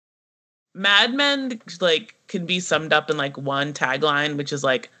Mad Men like can be summed up in like one tagline, which is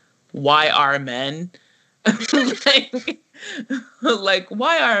like, "Why are men?" like, like,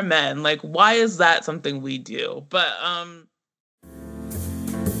 why are men? Like, why is that something we do? But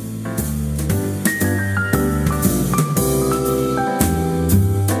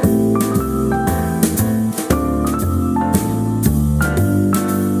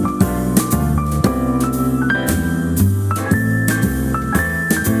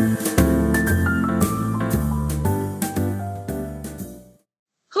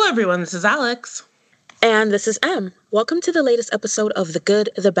hello everyone, this is Alex. And this is Em. Welcome to the latest episode of The Good,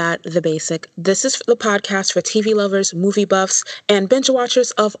 the Bad, the Basic. This is the podcast for TV lovers, movie buffs, and binge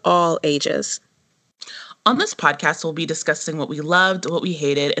watchers of all ages. On this podcast, we'll be discussing what we loved, what we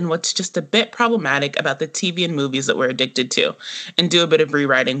hated, and what's just a bit problematic about the TV and movies that we're addicted to, and do a bit of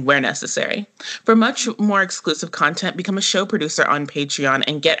rewriting where necessary. For much more exclusive content, become a show producer on Patreon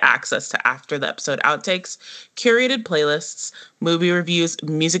and get access to after-the-episode outtakes, curated playlists, movie reviews,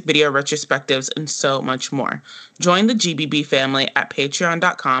 music video retrospectives, and so much more. Join the GBB family at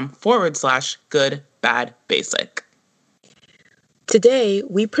patreon.com/goodbadbasic. Today,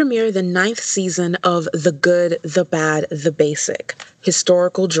 we premiere the 9th season of The Good, the Bad, the Basic,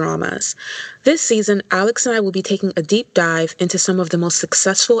 historical dramas. This season, Alex and I will be taking a deep dive into some of the most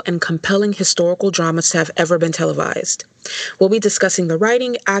successful and compelling historical dramas to have ever been televised. We'll be discussing the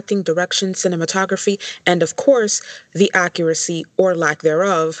writing, acting, direction, cinematography, and of course, the accuracy, or lack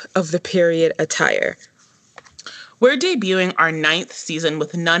thereof, of the period attire. We're debuting our 9th season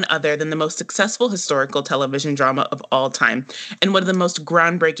with none other than the most successful historical television drama of all time and one of the most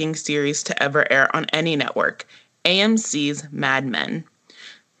groundbreaking series to ever air on any network, AMC's Mad Men.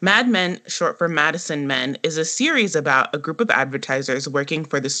 Mad Men, short for Madison Men, is a series about a group of advertisers working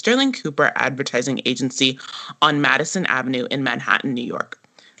for the Sterling Cooper advertising agency on Madison Avenue in Manhattan, New York.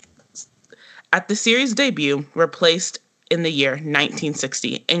 At the series' debut, we're placed in the year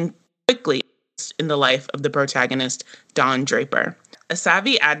 1960 and quickly in the life of the protagonist, Don Draper, a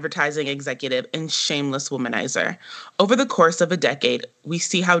savvy advertising executive and shameless womanizer. Over the course of a decade, we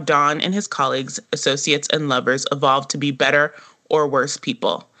see how Don and his colleagues, associates, and lovers evolve to be better or worse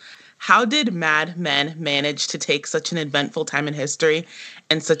people. How did Mad Men manage to take such an eventful time in history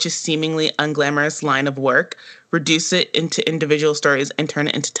and such a seemingly unglamorous line of work, reduce it into individual stories, and turn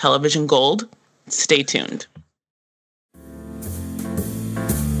it into television gold? Stay tuned.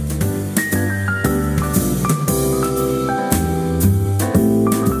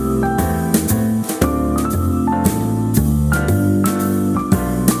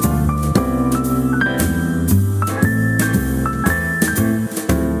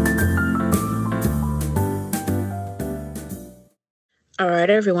 All right,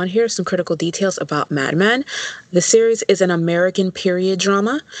 everyone, here are some critical details about Mad Men. The series is an American period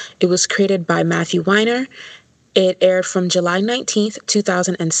drama. It was created by Matthew Weiner. It aired from July 19th,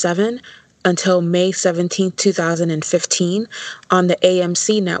 2007 until May 17th, 2015 on the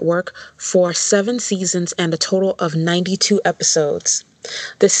AMC network for 7 seasons and a total of 92 episodes.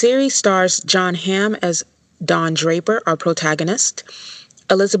 The series stars John Hamm as Don Draper, our protagonist,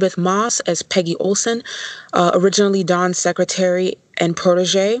 Elizabeth Moss as Peggy Olson, originally Don's secretary and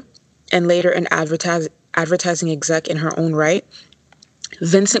protege, and later an advertising exec in her own right.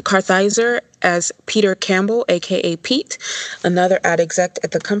 Vincent Kartheiser as Peter Campbell, a.k.a. Pete, another ad exec at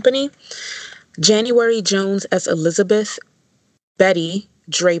the company. January Jones as Elizabeth Betty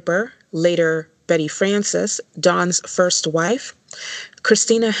Draper, later Betty Francis, Don's first wife.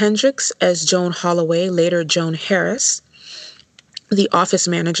 Christina Hendricks as Joan Holloway, later Joan Harris, the office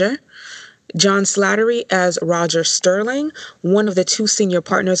manager. John Slattery as Roger Sterling, one of the 2 senior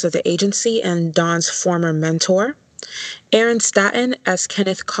partners of the agency and Don's former mentor. Aaron Staton as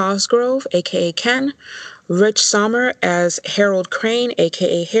Kenneth Cosgrove, a.k.a. Ken. Rich Sommer as Harold Crane,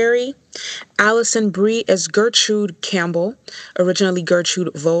 a.k.a. Harry. Allison Brie as Gertrude Campbell, originally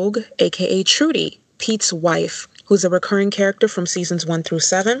Gertrude Vogue, a.k.a. Trudy, Pete's wife, who's a recurring character from seasons 1 through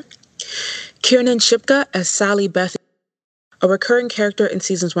 7. Kiernan Shipka as Sally Beth, a recurring character in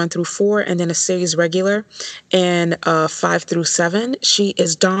seasons 1 through 4, and then a series regular in 5 through 7. She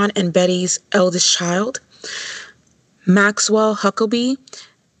is Don and Betty's eldest child. Maxwell Huckabee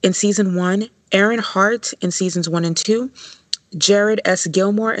in season 1, Aaron Hart in seasons 1 and 2, Jared S.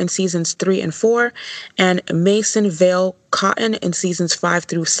 Gilmore in seasons 3 and 4, and Mason Vale Cotton in seasons 5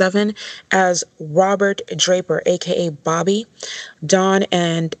 through 7 as Robert Draper, aka Bobby, Don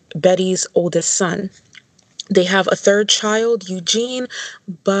and Betty's oldest son. They have a 3rd child, Eugene,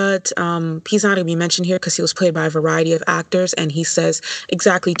 but he's not going to be mentioned here because he was played by a variety of actors, and he says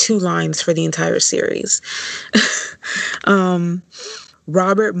exactly 2 lines for the entire series.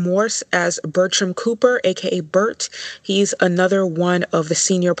 Robert Morse as Bertram Cooper, aka Bert. He's another one of the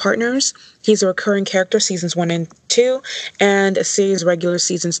senior partners. He's a recurring character seasons 1 and 2, and a series regular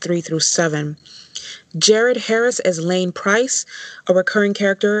seasons 3 through 7. Jared Harris as Lane Price, a recurring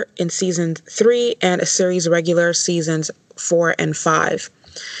character in season 3 and a series regular seasons 4 and 5.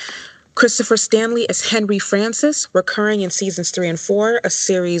 Christopher Stanley as Henry Francis, recurring in seasons 3 and 4, a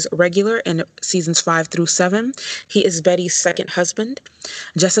series regular in seasons 5 through 7. He is Betty's second husband.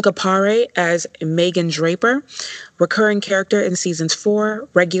 Jessica Paré as Megan Draper, recurring character in seasons 4,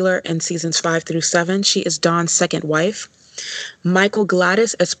 regular in seasons 5 through 7. She is Don's second wife. Michael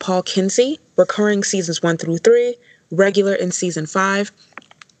Gladys as Paul Kinsey, recurring seasons 1 through 3, regular in season 5.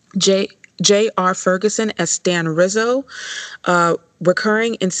 J.R. Ferguson as Stan Rizzo,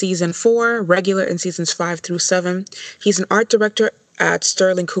 recurring in season 4, regular in seasons 5 through 7. He's an art director at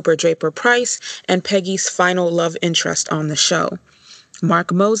Sterling Cooper Draper Price and Peggy's final love interest on the show.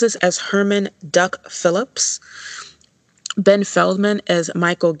 Mark Moses as Herman Duck Phillips. Ben Feldman as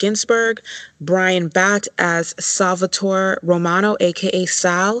Michael Ginsberg, Brian Batt as Salvatore Romano, aka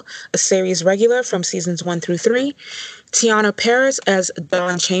Sal, a series regular from seasons 1 through 3, Tiana Paris as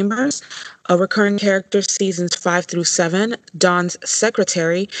Dawn Chambers, a recurring character seasons 5 through 7, Dawn's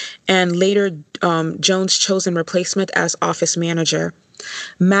secretary, and later Joan's chosen replacement as office manager,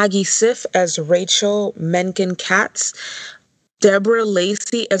 Maggie Siff as Rachel Mencken Katz, Deborah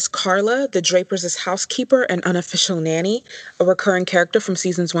Lacey as Carla, the Drapers' housekeeper and unofficial nanny, a recurring character from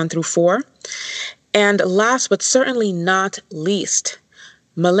seasons 1 through 4. And last but certainly not least,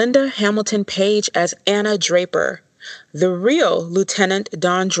 Melinda Hamilton Page as Anna Draper, the real Lieutenant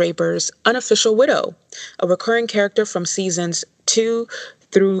Don Draper's unofficial widow, a recurring character from seasons 2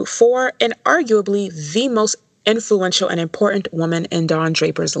 through 4, and arguably the most influential and important woman in Don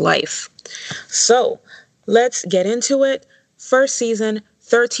Draper's life. So, let's get into it. First season,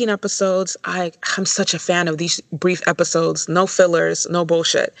 13 episodes. I'm such a fan of these brief episodes. No fillers, no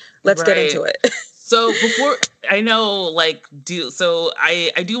bullshit. Let's get into it. So before I know, I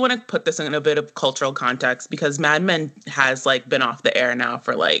do want to put this in a bit of cultural context because Mad Men has been off the air now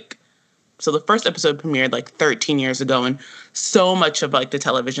for so the first episode premiered 13 years ago, and so much of the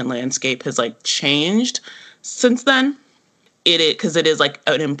television landscape has changed since then. Because it is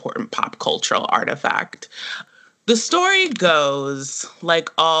an important pop cultural artifact. The story goes, like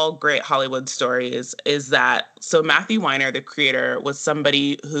all great Hollywood stories, is that so Matthew Weiner, the creator, was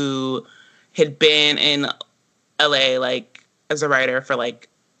somebody who had been in LA as a writer for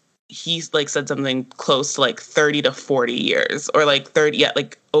he's said something close to 30 to 40 years or 30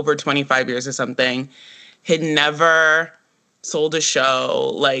 over 25 years or something. Had never sold a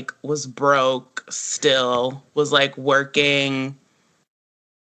show, was broke still, was working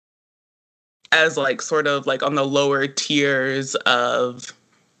as sort of on the lower tiers of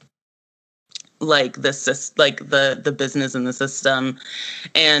the business and the system,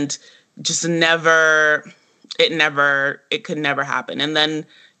 and just it could never happen. And then,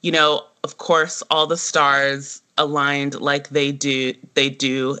 of course, all the stars aligned like they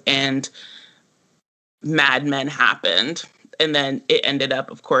do, and Mad Men happened. And then it ended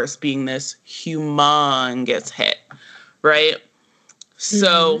up, of course, being this humongous hit, right? Mm-hmm.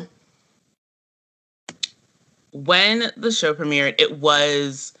 So when the show premiered, it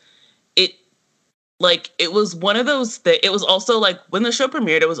was one of those things. It was also when the show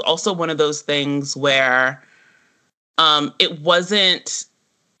premiered, it was also one of those things where it wasn't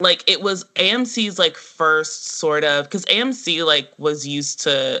it was AMC's first sort of, because AMC was used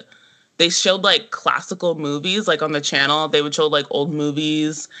to, they showed classical movies on the channel. They would show old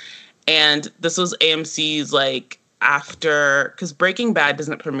movies, and this was AMC's after, because Breaking Bad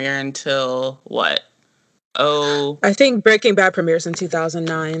doesn't premiere until what? Oh, I think Breaking Bad premieres in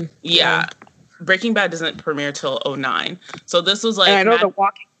 2009. Yeah. Breaking Bad doesn't premiere till 2009. So this was and I know The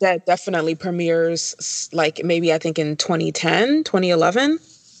Walking Dead definitely premieres maybe I think in 2010, 2011.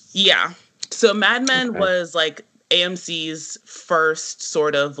 Yeah. So Mad Men was AMC's first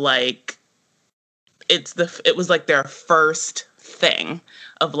sort of it was their first thing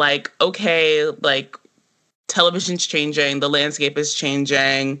of okay, television's changing, the landscape is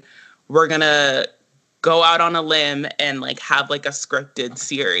changing. We're going to go out on a limb and have a scripted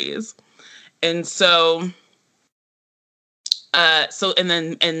series. And so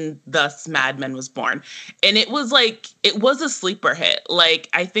and thus Mad Men was born. And it was it was a sleeper hit.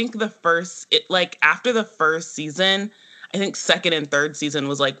 I think after the first season, I think second and third season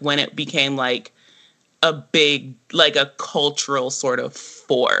was when it became a big, a cultural sort of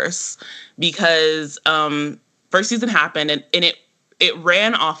force, because first season happened and it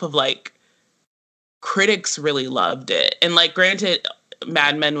ran off of critics really loved it. And granted,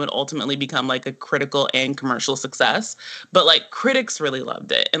 Mad Men would ultimately become like a critical and commercial success. But like critics really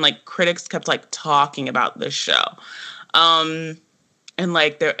loved it. And like critics kept like talking about this show. And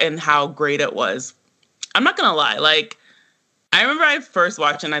like and how great it was. I'm not gonna lie, like I remember I first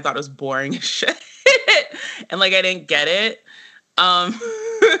watched it and I thought it was boring as shit. And like I didn't get it.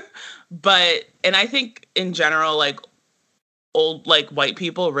 But and I think in general, like old like white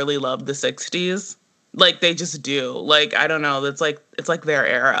people really love the 60s. Like they just do. Like I don't know, it's like their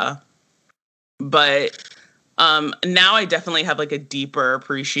era. But now I definitely have like a deeper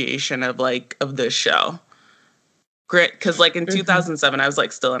appreciation of this show. Grit, because like in 2007 I was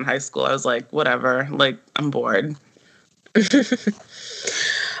like still in high school. I was like, whatever, like I'm bored.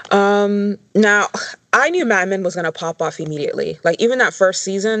 Now I knew Mad Men was gonna pop off immediately. Like even that first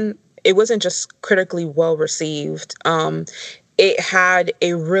season, it wasn't just critically well received. It had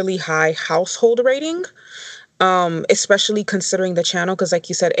a really high household rating. Especially considering the channel, because like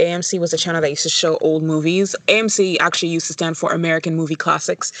you said, AMC was a channel that used to show old movies. AMC actually used to stand for American Movie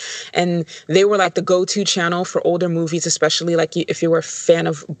Classics, and they were like the go-to channel for older movies, especially like if you were a fan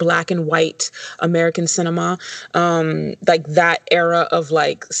of black and white American cinema, like that era of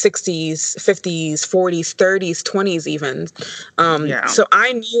like 60s, 50s, 40s, 30s, 20s even. So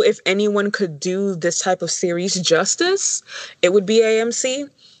I knew if anyone could do this type of series justice, it would be AMC.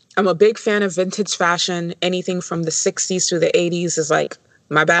 I'm a big fan of vintage fashion. Anything from the 60s to the 80s is like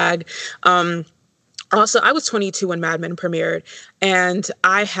my bag. Also, I was 22 when Mad Men premiered, and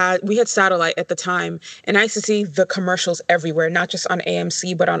we had satellite at the time, and I used to see the commercials everywhere, not just on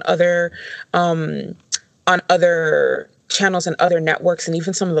AMC, but on other channels and other networks, and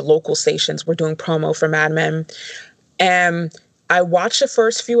even some of the local stations were doing promo for Mad Men. And I watched the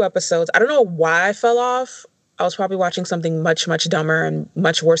first few episodes. I don't know why I fell off. I was probably watching something much, much dumber and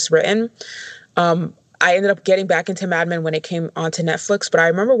much worse written. I ended up getting back into Mad Men when it came onto Netflix, but I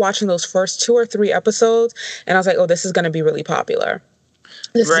remember watching those first 2 or 3 episodes, and I was like, oh, this is going to be really popular.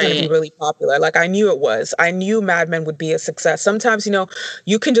 This is going to be really popular. Like, I knew it was. I knew Mad Men would be a success. Sometimes,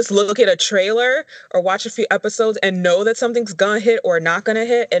 you can just look at a trailer or watch a few episodes and know that something's going to hit or not going to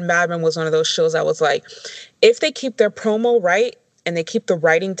hit, and Mad Men was one of those shows I was like, if they keep their promo right and they keep the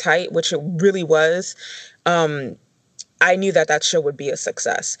writing tight, which it really was, I knew that show would be a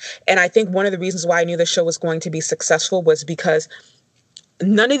success. And I think one of the reasons why I knew the show was going to be successful was because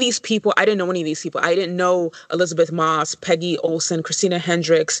none of these people, I didn't know any of these people. I didn't know Elizabeth Moss, Peggy Olson, Christina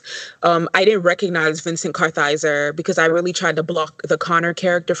Hendricks. I didn't recognize Vincent Kartheiser because I really tried to block the Connor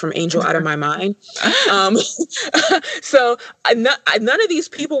character from Angel out of my mind. So none of these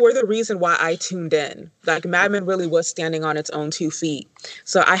people were the reason why I tuned in. Like Mad Men really was standing on its own 2 feet.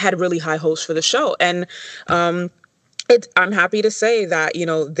 So I had really high hopes for the show. And I'm happy to say that,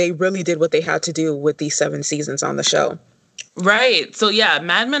 they really did what they had to do with these 7 seasons on the show. Right. So yeah,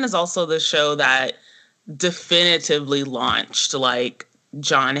 Mad Men is also the show that definitively launched like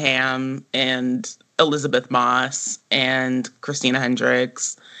John Hamm and Elizabeth Moss and Christina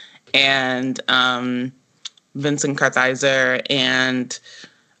Hendricks and Vincent Kartheiser and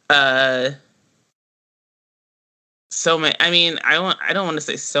so many. I mean, I don't want to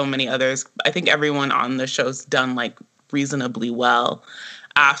say so many others. I think everyone on the show's done like reasonably well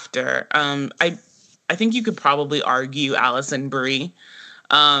after. I think you could probably argue Allison Brie,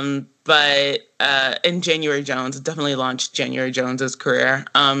 but and January Jones definitely launched January Jones's career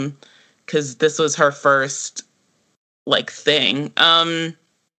because this was her first like thing.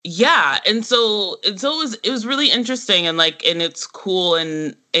 Yeah, and so it was really interesting and like and it's cool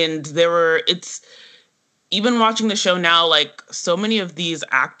and it's even watching the show now, like so many of these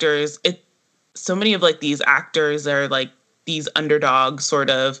actors are like these underdog sort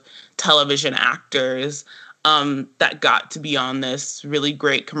of television actors that got to be on this really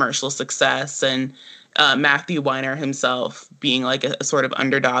great commercial success. And Matthew Weiner himself being like a sort of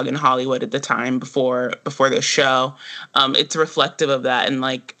underdog in Hollywood at the time before the show. It's reflective of that. And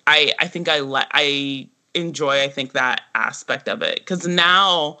like, I think I enjoy, I think that aspect of it. 'Cause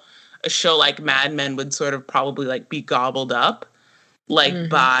now a show like Mad Men would sort of probably like be gobbled up like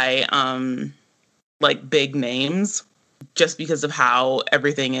by like big names just because of how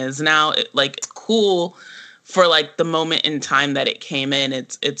everything is now. It's cool for like the moment in time that it came in.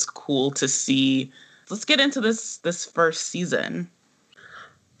 It's cool to see. Let's get into this first season.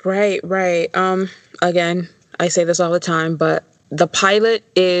 Right. Again, I say this all the time, but the pilot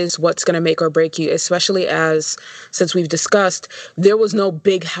is what's going to make or break you, especially since we've discussed, there was no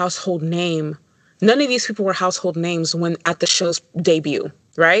big household name. None of these people were household names when at the show's debut,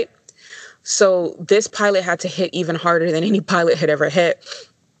 right? So this pilot had to hit even harder than any pilot had ever hit.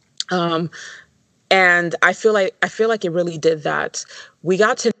 And And I feel like it really did that. We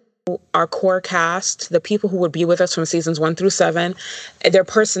got to know our core cast, the people who would be with us from seasons 1 through 7, their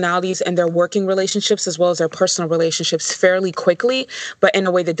personalities and their working relationships, as well as their personal relationships, fairly quickly, but in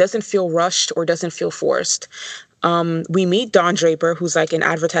a way that doesn't feel rushed or doesn't feel forced. We meet Don Draper, who's like an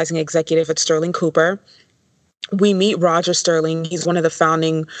advertising executive at Sterling Cooper. We meet Roger Sterling. He's one of the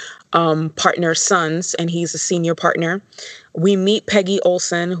founding partner's sons, and he's a senior partner. We meet Peggy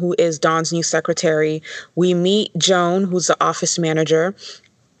Olson, who is Don's new secretary. We meet Joan, who's the office manager.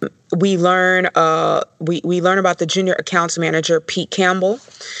 We learn we learn about the junior accounts manager, Pete Campbell,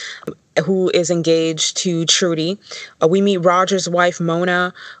 who is engaged to Trudy. We meet Roger's wife,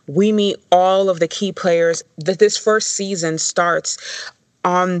 Mona. We meet all of the key players. This first season starts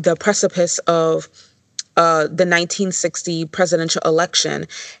on the precipice of the 1960 presidential election.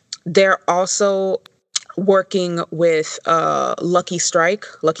 They're also working with Lucky Strike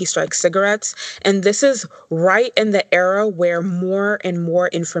cigarettes. And this is right in the era where more and more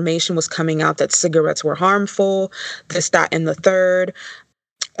information was coming out that cigarettes were harmful, this, that, and the third.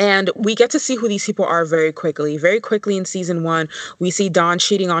 And we get to see who these people are very quickly. Very quickly in season 1, we see Don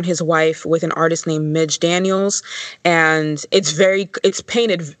cheating on his wife with an artist named Midge Daniels. And it's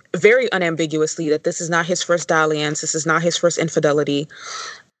painted very unambiguously that this is not his first dalliance. This is not his first infidelity.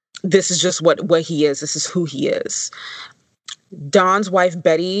 This is just what he is. This is who he is. Don's wife,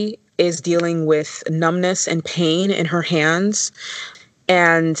 Betty, is dealing with numbness and pain in her hands.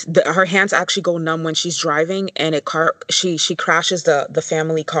 And her hands actually go numb when she's driving, and she crashes the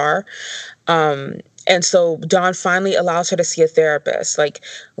family car. And so Don finally allows her to see a therapist. Like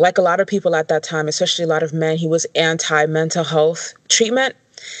a lot of people at that time, especially a lot of men, he was anti-mental health treatment.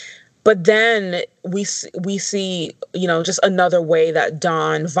 But then we see, just another way that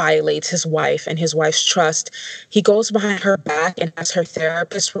Don violates his wife and his wife's trust. He goes behind her back and has her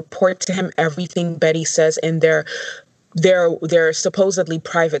therapist report to him everything Betty says in their supposedly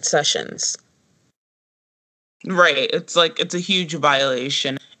private sessions. Right. It's a huge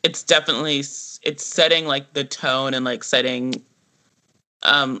violation. It's setting like the tone and like setting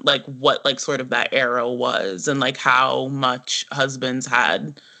like what like sort of that era was, and like how much husbands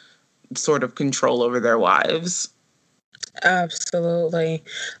had sort of control over their wives. Absolutely.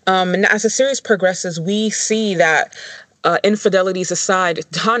 And as the series progresses, we see that infidelities aside,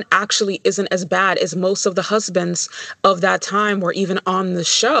 Don actually isn't as bad as most of the husbands of that time were even on the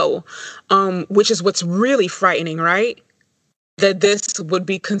show, which is what's really frightening, right? That this would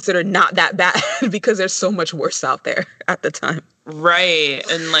be considered not that bad because there's so much worse out there at the time. Right.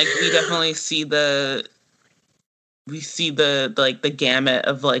 And like we definitely see the like the gamut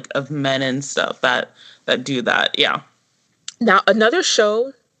of men and stuff that do that. Yeah. Now, another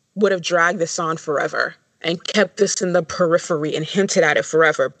show would have dragged this on forever and kept this in the periphery and hinted at it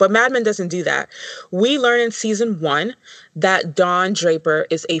forever. But Mad Men doesn't do that. We learn in season 1 that Don Draper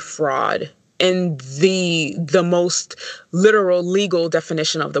is a fraud in the most literal legal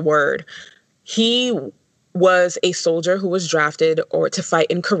definition of the word. He was a soldier who was drafted to fight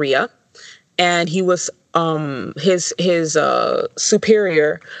in Korea, and he was his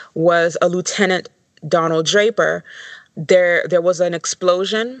superior was a Lieutenant Donald Draper. There was an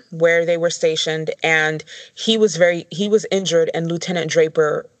explosion where they were stationed, and he was injured, and Lieutenant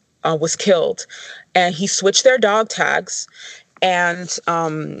Draper was killed. And he switched their dog tags and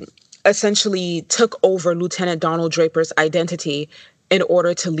essentially took over Lieutenant Donald Draper's identity in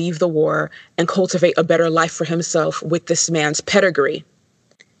order to leave the war and cultivate a better life for himself with this man's pedigree.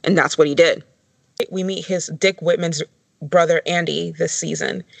 And that's what he did. We meet his Dick Whitman's brother, Andy, this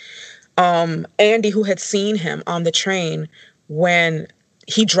season. Andy, who had seen him on the train when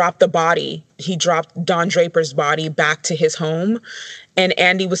he dropped Don Draper's body back to his home. And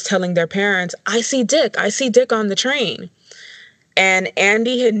Andy was telling their parents, I see Dick on the train. And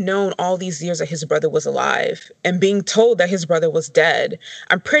Andy had known all these years that his brother was alive, and being told that his brother was dead,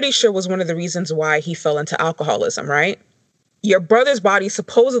 I'm pretty sure was one of the reasons why he fell into alcoholism, right? Your brother's body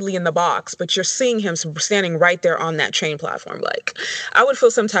supposedly in the box, but you're seeing him standing right there on that train platform. Like, I would feel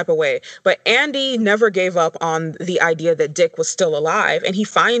some type of way. But Andy never gave up on the idea that Dick was still alive, and he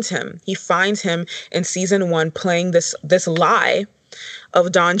finds him. He finds him in season 1 playing this lie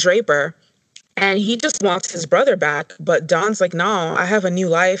of Don Draper, and he just wants his brother back. But Don's like, no, I have a new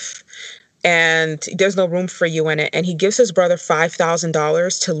life, and there's no room for you in it. And he gives his brother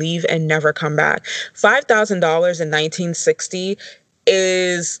 $5,000 to leave and never come back. $5,000 in 1960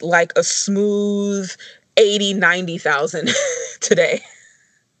 is like a smooth 80, 90,000 today.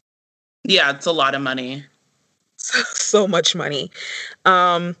 Yeah, it's a lot of money. So much money.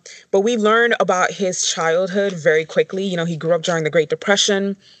 But we learn about his childhood very quickly. He grew up during the Great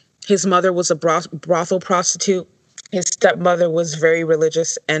Depression. His mother was a brothel prostitute. His stepmother was very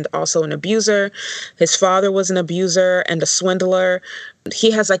religious and also an abuser. His father was an abuser and a swindler.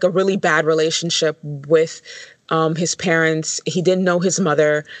 He has like a really bad relationship with his parents. He didn't know his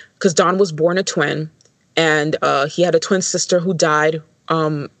mother because Don was born a twin, and he had a twin sister who died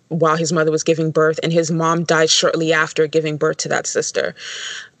while his mother was giving birth, and his mom died shortly after giving birth to that sister.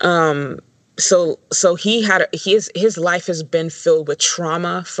 So his life has been filled with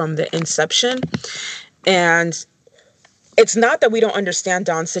trauma from the inception. And it's not that we don't understand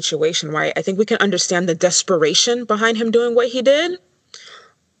Don's situation, right? I think we can understand the desperation behind him doing what he did.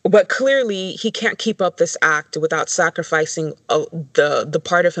 But clearly, he can't keep up this act without sacrificing the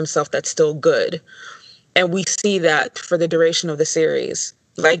part of himself that's still good. And we see that for the duration of the series.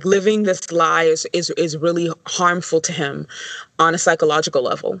 Like, living this lie is really harmful to him on a psychological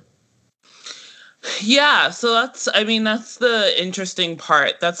level. Yeah, so that's the interesting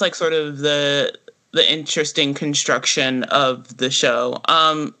part. That's like sort of the interesting construction of the show.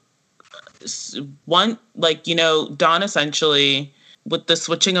 Don essentially, with the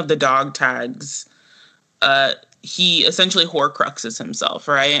switching of the dog tags, he essentially horcruxes himself,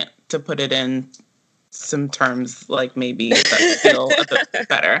 right? To put it in some terms like maybe that feel a bit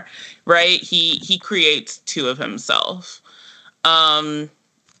better, right? He creates two of himself.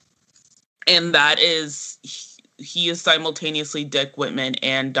 And that is, he is simultaneously Dick Whitman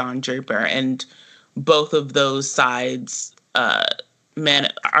and Don Draper, and both of those sides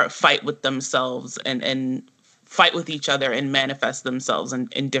fight with themselves and fight with each other and manifest themselves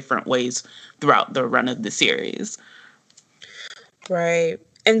in different ways throughout the run of the series. Right.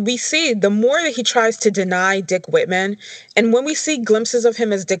 And we see the more that he tries to deny Dick Whitman, and when we see glimpses of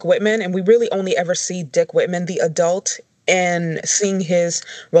him as Dick Whitman, and we really only ever see Dick Whitman, the adult, and seeing his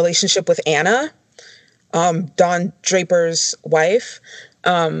relationship with Anna, Don Draper's wife,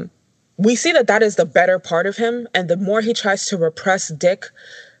 we see that is the better part of him. And the more he tries to repress Dick,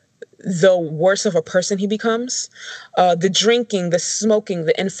 the worse of a person he becomes. The drinking, the smoking,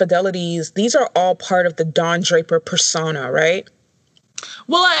 the infidelities, these are all part of the Don Draper persona, right?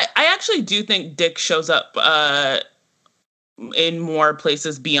 Well, I actually do think Dick shows up in more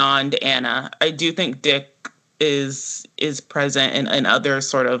places beyond Anna. I do think Dick is present in other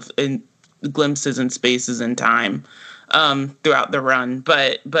sort of in glimpses and spaces in time throughout the run.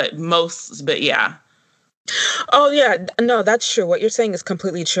 But yeah. Oh, yeah. No, that's true. What you're saying is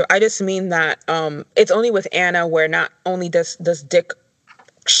completely true. I just mean that it's only with Anna where not only does Dick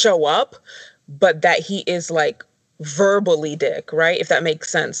show up, but that he is like verbally Dick, right? If that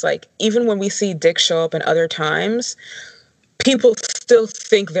makes sense. Like, even when we see Dick show up in other times, people still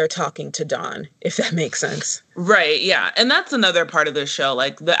think they're talking to Don, if that makes sense. Right, yeah. And that's another part of the show.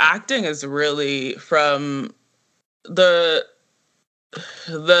 Like, the acting is really from the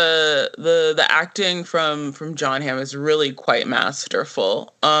acting from John Hamm is really quite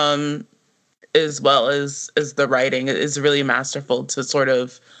masterful. As well as the writing is really masterful to sort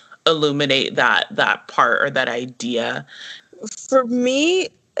of illuminate that part or that idea. For me,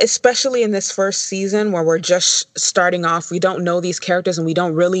 especially in this first season where we're just starting off, we don't know these characters and we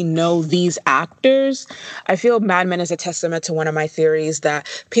don't really know these actors. I feel Mad Men is a testament to one of my theories that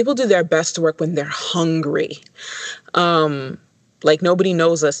people do their best work when they're hungry. Like, nobody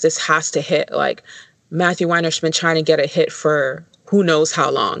knows us. This has to hit. Like, Matthew Weiner's been trying to get a hit for who knows how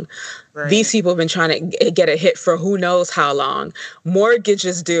long. Right. These people have been trying to get a hit for who knows how long.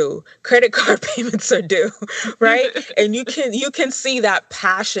 Mortgages due, credit card payments are due, right? And you can see that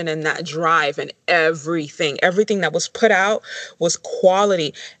passion and that drive and everything. Everything that was put out was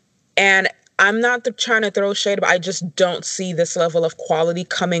quality. And I'm not trying to throw shade, but I just don't see this level of quality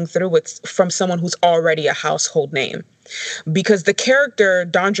coming through from someone who's already a household name. Because the character,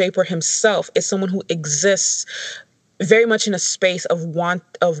 Don Draper himself, is someone who exists very much in a space of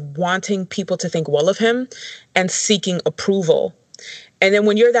wanting people to think well of him and seeking approval. And then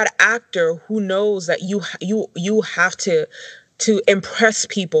when you're that actor who knows that you have to impress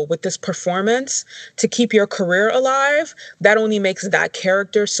people with this performance to keep your career alive, that only makes that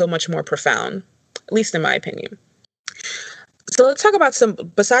character so much more profound, at least in my opinion. So let's talk about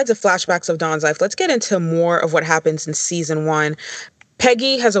besides the flashbacks of Don's life, let's get into more of what happens in season 1.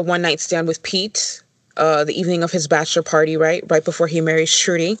 Peggy has a one-night stand with Pete the evening of his bachelor party, right before he marries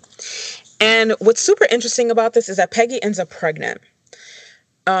Trudy. And what's super interesting about this is that Peggy ends up pregnant.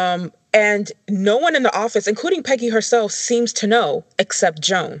 And no one in the office, including Peggy herself, seems to know except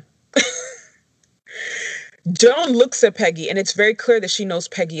Joan. Joan looks at Peggy, and it's very clear that she knows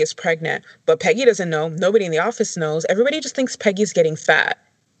Peggy is pregnant. But Peggy doesn't know. Nobody in the office knows. Everybody just thinks Peggy's getting fat.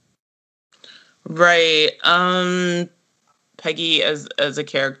 Right. Peggy as a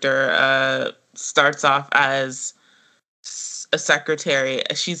character starts off as a secretary.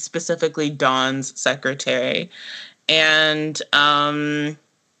 She's specifically Dawn's secretary. And that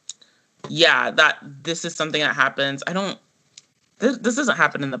this is something that happens. This doesn't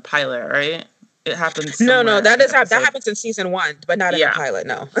happen in the pilot, right? It happens somewhere. No, that happens in season 1, but not in the pilot,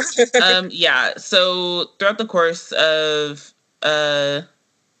 no. So throughout the course of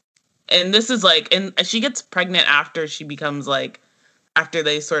and this is like, and she gets pregnant after she becomes like, after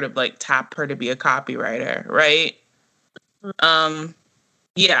they sort of like tap her to be a copywriter, right?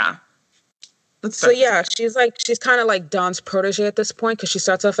 Yeah. She's kind of like Don's protege at this point, because she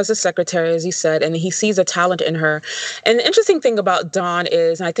starts off as a secretary, as you said, and he sees a talent in her. And the interesting thing about Don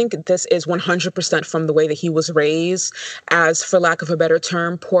is, and I think this is 100% from the way that he was raised as, for lack of a better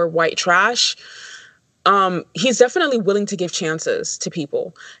term, poor white trash. He's definitely willing to give chances to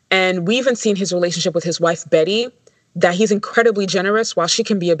people. And we even seen his relationship with his wife, Betty, that he's incredibly generous while she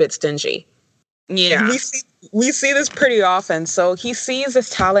can be a bit stingy. Yeah. We see this pretty often. So he sees this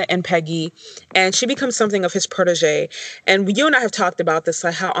talent in Peggy, and she becomes something of his protege. And you and I have talked about this,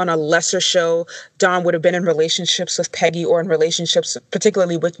 like how on a lesser show, Don would have been in relationships with Peggy, or in relationships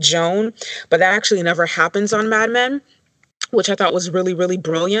particularly with Joan. But that actually never happens on Mad Men, which I thought was really, really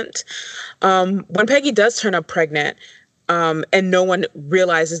brilliant. When Peggy does turn up pregnant, and no one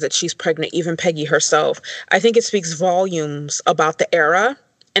realizes that she's pregnant, even Peggy herself, I think it speaks volumes about the era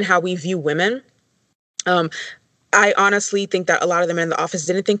and how we view women. I honestly think that a lot of the men in the office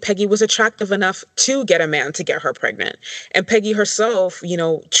didn't think Peggy was attractive enough to get a man to get her pregnant. And Peggy herself,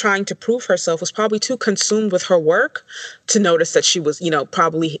 trying to prove herself, was probably too consumed with her work to notice that she was,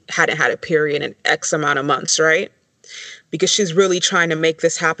 probably hadn't had a period in X amount of months, right? Because she's really trying to make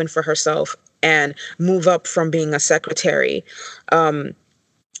this happen for herself and move up from being a secretary.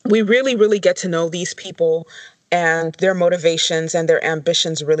 We really, really get to know these people and their motivations and their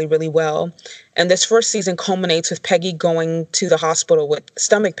ambitions really, really well. And this first season culminates with Peggy going to the hospital with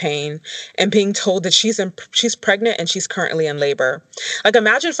stomach pain and being told that she's pregnant and she's currently in labor. Like,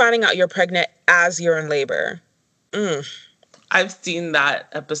 imagine finding out you're pregnant as you're in labor. I've seen that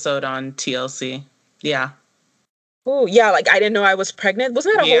episode on TLC. Yeah. Oh, yeah, like I didn't know I was pregnant.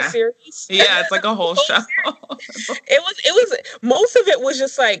 Wasn't that a whole series? Yeah, it's like a whole show. It was most of it was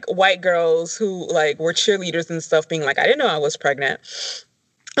just like white girls who like were cheerleaders and stuff being like, I didn't know I was pregnant.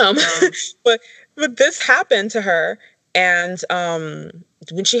 But this happened to her, and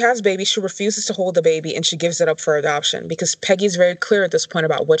when she has baby, she refuses to hold the baby and she gives it up for adoption, because Peggy's very clear at this point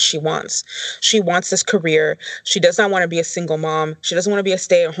about what she wants. She wants this career. She does not want to be a single mom. She doesn't want to be a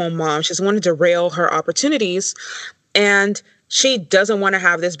stay-at-home mom. She doesn't want to derail her opportunities. And she doesn't want to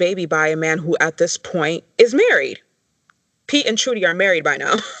have this baby by a man who at this point is married. Pete and Trudy are married by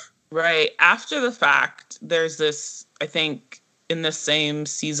now. Right. After the fact, there's this, I think in the same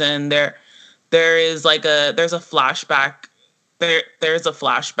season, there's a flashback. There's a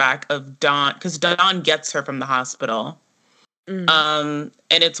flashback of Dawn, because Dawn gets her from the hospital. And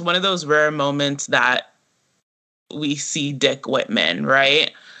it's one of those rare moments that we see Dick Whitman,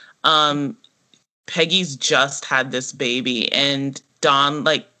 right? Peggy's just had this baby, and Dawn,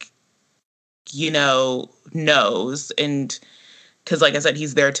 knows, and because, like I said,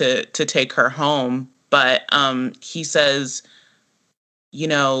 he's there to take her home, but he says,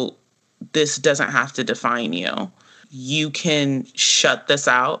 this doesn't have to define you. You can shut this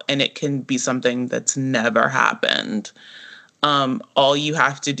out and it can be something that's never happened. All you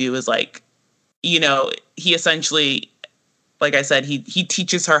have to do is he essentially, like I said, he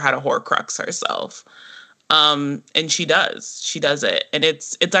teaches her how to Horcrux herself. And she does it. And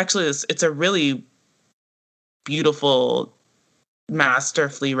it's actually it's a really beautiful,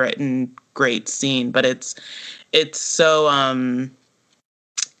 masterfully written, great scene, but it's so,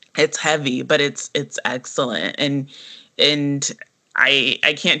 it's heavy, but it's excellent. And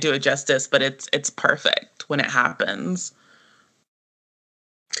I can't do it justice, but it's perfect when it happens.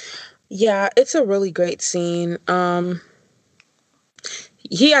 Yeah, it's a really great scene.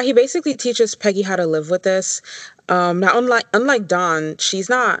 He basically teaches Peggy how to live with this. Now, unlike Dawn, she's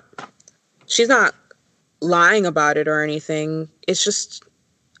not lying about it or anything. It's just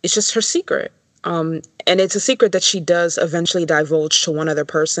her secret. And it's a secret that she does eventually divulge to one other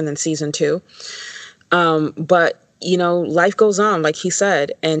person in season 2. But life goes on, like he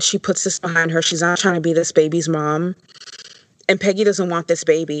said, and she puts this behind her. She's not trying to be this baby's mom, and Peggy doesn't want this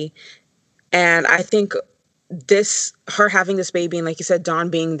baby. And I think her having this baby, and like you said, Dawn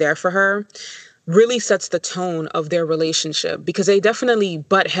being there for her, really sets the tone of their relationship, because they definitely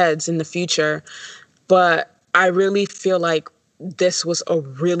butt heads in the future. But I really feel like this was a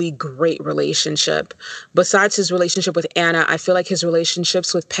really great relationship. Besides his relationship with Anna, I feel like his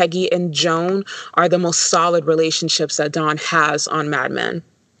relationships with Peggy and Joan are the most solid relationships that Don has on Mad Men.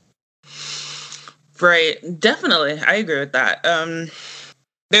 Right. Definitely. I agree with that.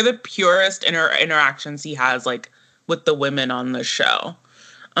 They're the purest interactions he has, like, with the women on the show.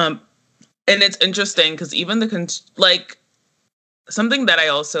 And it's interesting because even something that I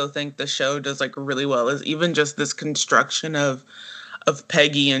also think the show does, like, really well is even just this construction of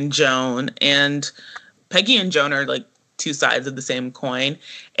Peggy and Joan. And Peggy and Joan are, like, two sides of the same coin.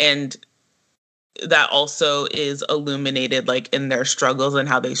 And that also is illuminated, like, in their struggles and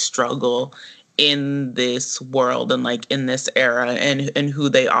how they struggle in this world and, like, in this era and who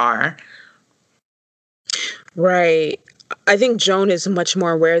they are. Right. I think Joan is much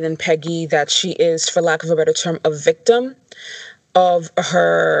more aware than Peggy that she is, for lack of a better term, a victim of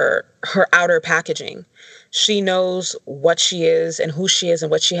her outer packaging. She knows what she is and who she is and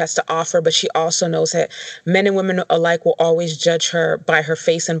what she has to offer, but she also knows that men and women alike will always judge her by her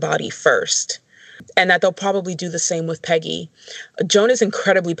face and body first. And that they'll probably do the same with Peggy. Joan is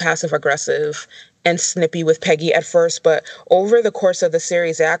incredibly passive-aggressive and snippy with Peggy at first, but over the course of the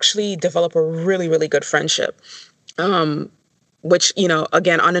series, they actually develop a really, really good friendship. Which,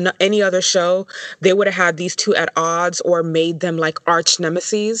 again, on any other show, they would have had these two at odds or made them like arch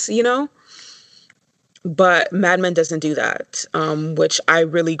nemeses, But Mad Men doesn't do that, which I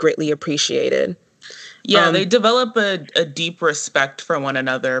really greatly appreciated. Yeah, they develop a deep respect for one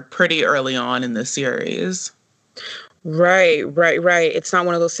another pretty early on in the series. Right. It's not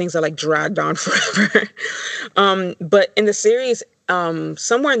one of those things that, like, dragged on forever. But in the series,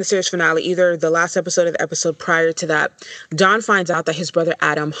 somewhere in the series finale, either the last episode or the episode prior to that, Don finds out that his brother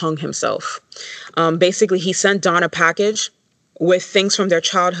Adam hung himself. Basically, he sent Don a package with things from their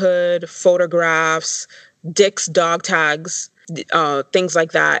childhood, photographs, Dick's dog tags, things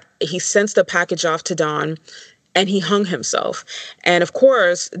like that. He sends the package off to Don, and he hung himself. And of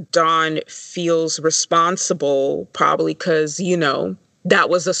course, Don feels responsible, probably because, that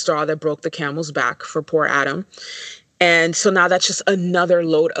was the straw that broke the camel's back for poor Adam. And so now that's just another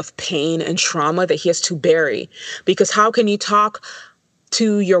load of pain and trauma that he has to bury. Because how can you talk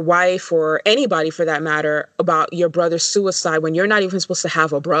to your wife or anybody for that matter about your brother's suicide when you're not even supposed to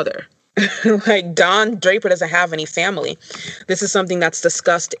have a brother? Like, Don Draper doesn't have any family. This is something that's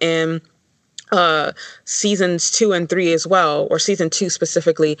discussed in seasons 2 and 3 as well, or season 2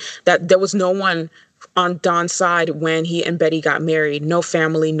 specifically, that there was no one on Don's side when he and Betty got married. No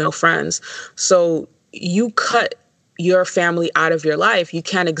family, no friends. So you cut your family out of your life. You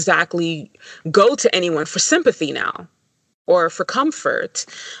can't exactly go to anyone for sympathy now or for comfort.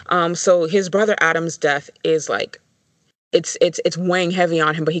 So his brother Adam's death is like, it's weighing heavy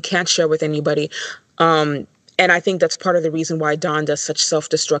on him, but he can't share with anybody. And I think that's part of the reason why Don does such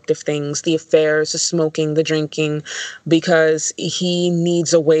self-destructive things, the affairs, the smoking, the drinking, because he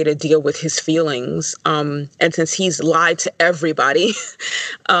needs a way to deal with his feelings. And since he's lied to everybody,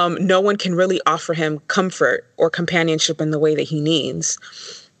 no one can really offer him comfort or companionship in the way that he needs.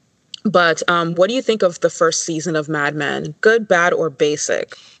 But what do you think of the first season of Mad Men? Good, bad, or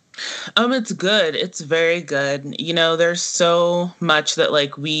basic? It's good. It's very good. There's so much that,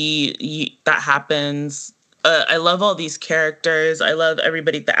 like, that happens. I love all these characters. I love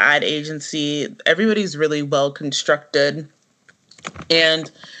everybody at the ad agency. Everybody's really well constructed.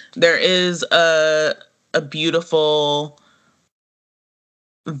 And there is a beautiful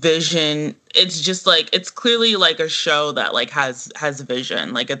vision. It's just like, it's clearly like a show that, like, has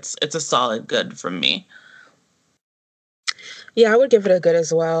vision. Like, it's a solid good from me. Yeah, I would give it a good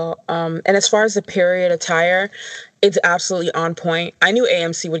as well. And as far as the period attire, it's absolutely on point. I knew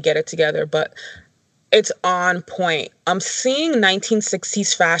AMC would get it together, but it's on point. I'm seeing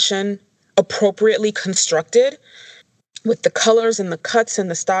 1960s fashion appropriately constructed with the colors and the cuts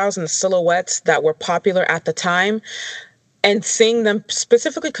and the styles and the silhouettes that were popular at the time, and seeing them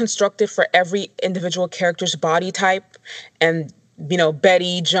specifically constructed for every individual character's body type. And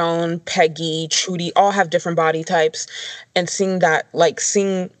Betty, Joan, Peggy, Trudy all have different body types, and seeing the,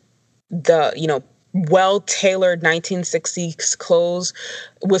 well-tailored 1960s clothes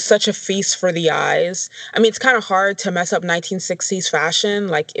was such a feast for the eyes. I mean, it's kind of hard to mess up 1960s fashion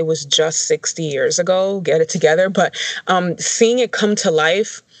like it was just 60 years ago. Get it together. But seeing it come to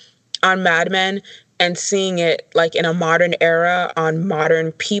life on Mad Men and seeing it like in a modern era on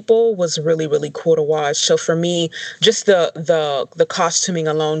modern people was really, really cool to watch. So for me, just the costuming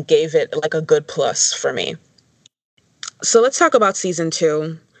alone gave it like a good plus for me. So let's talk about season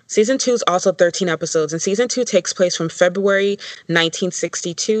 2. Season 2 is also 13 episodes, and season 2 takes place from February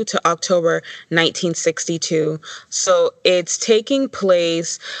 1962 to October 1962. So it's taking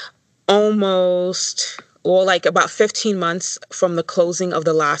place almost, well, like about 15 months from the closing of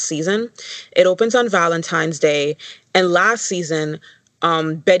the last season. It opens on Valentine's Day, and last season,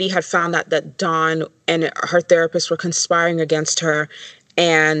 Betty had found out that Don and her therapist were conspiring against her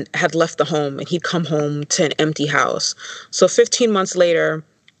and had left the home, and he'd come home to an empty house. So 15 months later,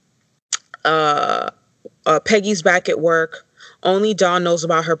 Peggy's back at work. Only Don knows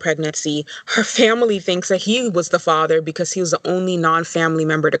about her pregnancy. Her family thinks that he was the father because he was the only non-family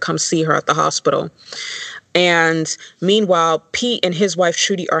member to come see her at the hospital. And meanwhile, Pete and his wife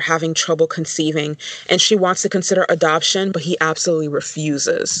Trudy are having trouble conceiving, and she wants to consider adoption, but he absolutely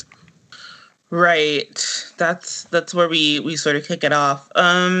refuses. Right. That's where we sort of kick it off.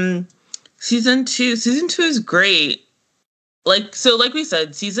 Season two is great. Like we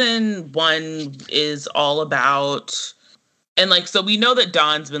said, season 1 is all about, and like, so we know that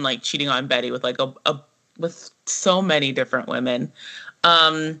Don's been like cheating on Betty with like with so many different women.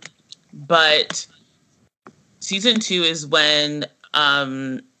 But season 2 is when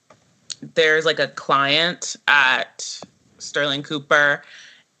there's like a client at Sterling Cooper,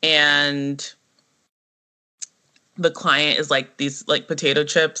 and the client is like these like potato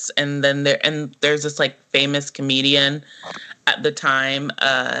chips, and then there's this like famous comedian at the time,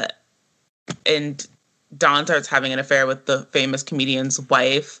 and Don starts having an affair with the famous comedian's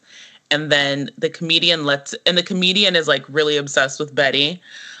wife, and then the comedian is like really obsessed with Betty.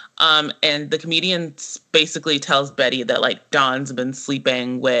 And the comedian basically tells Betty that like Don's been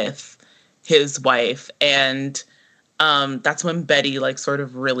sleeping with his wife, and that's when Betty like sort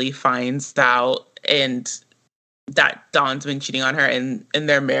of really finds out, and that Don's been cheating on her, and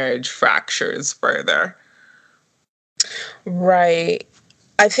their marriage fractures further. Right.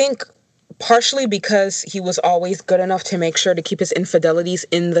 I think partially because he was always good enough to make sure to keep his infidelities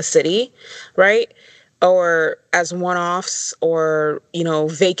in the city, right? Or as one-offs, or, you know,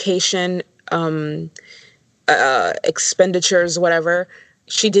 vacation expenditures, whatever.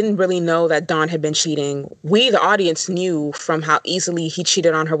 She didn't really know that Don had been cheating. We, the audience, knew from how easily he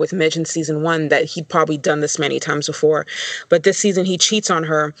cheated on her with Midge in season 1 that he'd probably done this many times before. But this season, he cheats on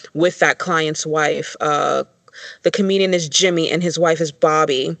her with that client's wife. The comedian is Jimmy, and his wife is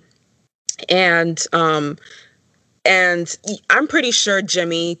Bobby. And I'm pretty sure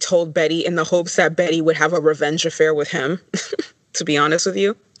Jimmy told Betty in the hopes that Betty would have a revenge affair with him, to be honest with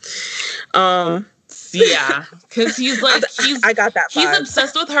you. Yeah, because I got that vibe. He's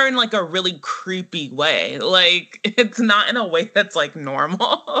obsessed with her in like a really creepy way. Like, it's not in a way that's like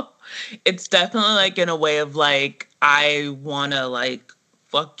normal. It's definitely like in a way of like, I wanna like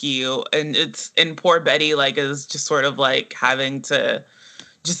fuck you. And poor Betty like is just sort of like having to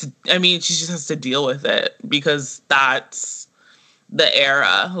she just has to deal with it because that's the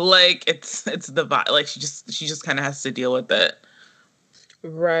era. Like it's the vibe. Like she just kind of has to deal with it.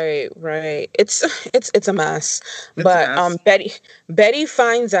 Right. It's a mess. Betty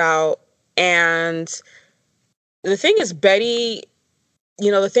finds out, and the thing is, Betty,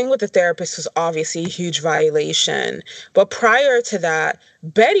 you know, the thing with the therapist was obviously a huge violation. But prior to that,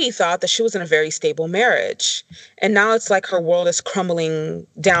 Betty thought that she was in a very stable marriage. And now it's like her world is crumbling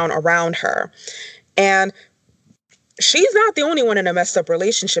down around her. And she's not the only one in a messed up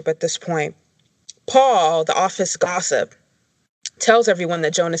relationship at this point. Paul, the office gossip, tells everyone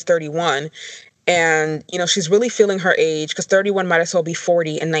that Joan is 31, and, you know, she's really feeling her age because 31 might as well be 40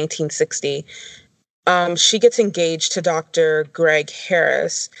 in 1960. She gets engaged to Dr. Greg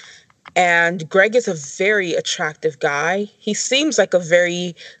Harris, and Greg is a very attractive guy. He seems like a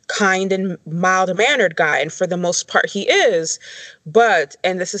very kind and mild-mannered guy, and for the most part he is. But,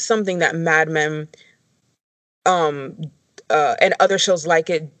 and this is something that Mad Men and other shows like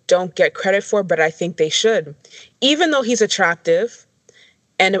it don't get credit for, but I think they should. Even though he's attractive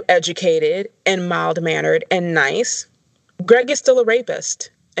and educated and mild-mannered and nice, Greg is still a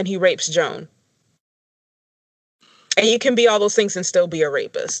rapist, and he rapes Joan. And you can be all those things and still be a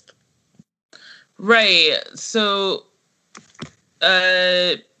rapist. Right. So,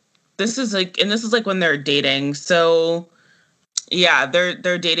 this is like when they're dating. So, yeah,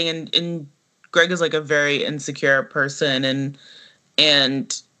 they're dating, and Greg is like a very insecure person,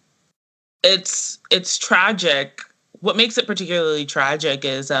 and it's tragic. What makes it particularly tragic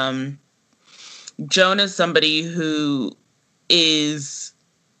is Joan is somebody who is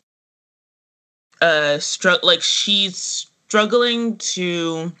she's struggling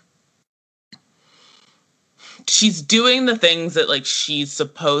to, she's doing the things that like she's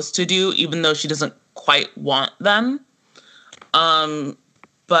supposed to do even though she doesn't quite want them,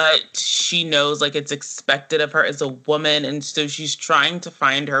 but she knows like it's expected of her as a woman, and so she's trying to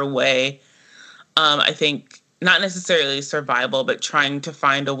find her way. I think not necessarily survival, but trying to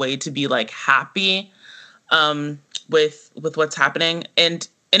find a way to be like happy with what's happening, and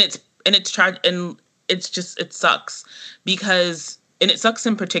it's tragic, and it's just it sucks because, and it sucks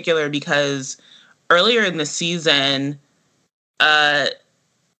in particular because earlier in the season,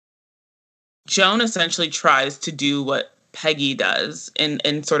 Joan essentially tries to do what Peggy does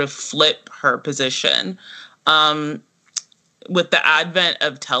and sort of flip her position. With the advent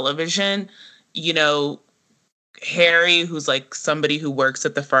of television, you know, Harry, who's like somebody who works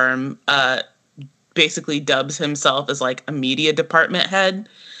at the firm, basically dubs himself as like a media department head.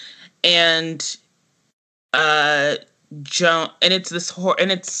 And Joan, and it's this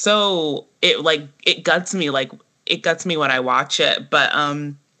and it's so it guts me when I watch it, but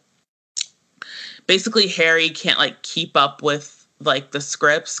basically Harry can't like keep up with like the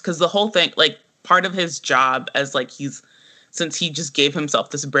scripts, because the whole thing, like part of his job as like since he just gave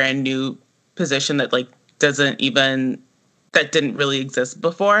himself this brand new position that like that didn't really exist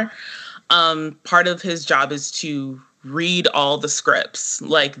before, part of his job is to read all the scripts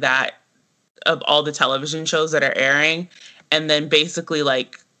like that of all the television shows that are airing, and then basically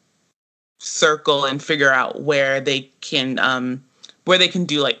like circle and figure out where they can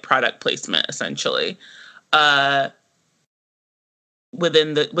do like product placement essentially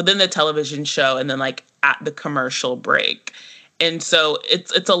within the television show, and then like at the commercial break. And so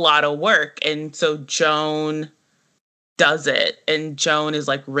it's a lot of work, and so Joan does it, and Joan is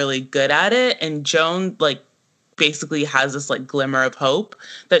like really good at it, and Joan like basically has this like glimmer of hope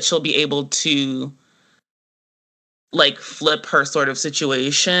that she'll be able to like flip her sort of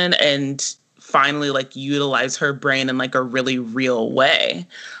situation and finally like utilize her brain in like a really real way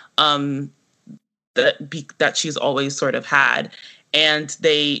that she's always sort of had, and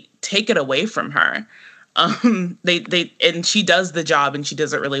they take it away from her. They and she does the job and she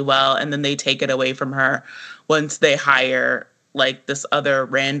does it really well, and then they take it away from her once they hire like this other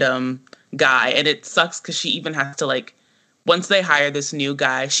random guy. And it sucks because she even has to like, once they hire this new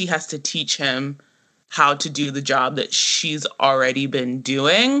guy, she has to teach him how to do the job that she's already been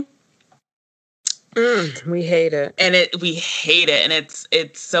doing. We hate it. And we hate it. And it's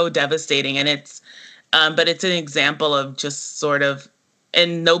so devastating. And but it's an example of just sort of,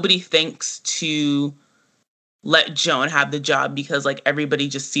 and nobody thinks to let Joan have the job because like everybody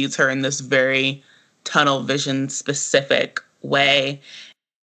just sees her in this very tunnel vision specific way.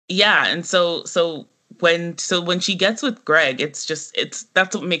 Yeah. And so when she gets with Greg,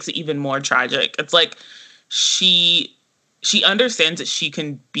 that's what makes it even more tragic. It's like she understands that she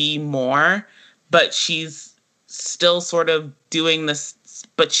can be more, but she's still sort of doing this,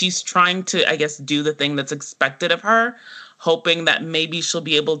 but she's trying to, I guess, do the thing that's expected of her, hoping that maybe she'll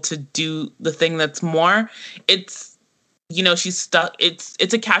be able to do the thing that's more. It's, you know, she's stuck. It's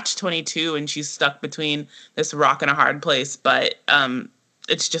a catch-22, and she's stuck between this rock and a hard place, but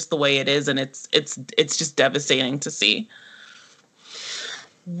it's just the way it is, and it's just devastating to see.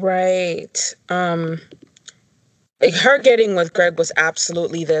 Right. Her getting with Greg was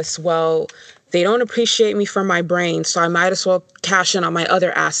absolutely this, well, they don't appreciate me for my brain, so I might as well cash in on my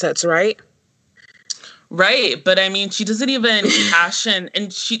other assets, right? Right, but I mean, she doesn't even cash in,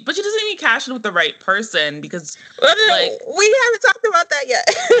 but she doesn't even cash in with the right person, because like we haven't talked about that yet.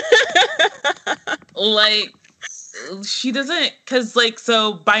 Like, she doesn't, because like,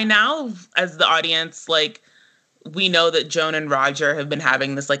 so by now as the audience, like, we know that Joan and Roger have been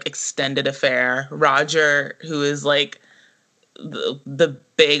having this like extended affair. Roger, who is like the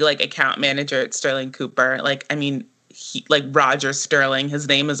big like account manager at Sterling Cooper, like, I mean, he, like Roger Sterling, his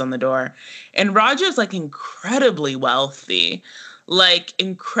name is on the door, and Roger's like incredibly wealthy, like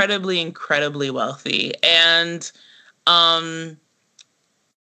incredibly wealthy, and Joan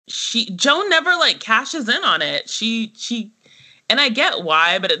never like cashes in on it. She and I get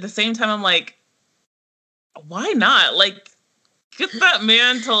why, but at the same time I'm like, why not? Like, get that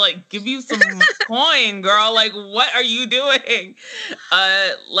man to like give you some coin, girl. Like, what are you doing?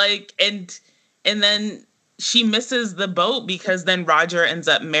 Like, and then she misses the boat because then Roger ends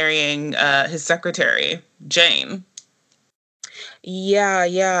up marrying his secretary, Jane.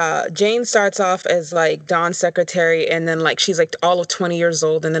 Yeah. Jane starts off as like Don's secretary, and then like she's like all of 20 years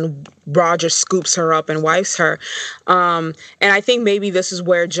old, and then Roger scoops her up and wifes her. And I think maybe this is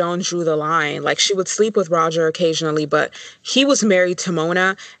where Joan drew the line. Like, she would sleep with Roger occasionally, but he was married to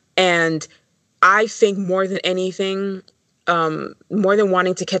Mona, and I think more than anything, more than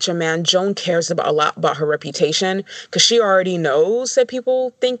wanting to catch a man, Joan cares about a lot about her reputation, because she already knows that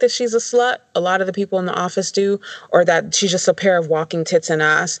people think that she's a slut. A lot of the people in the office do, or that she's just a pair of walking tits and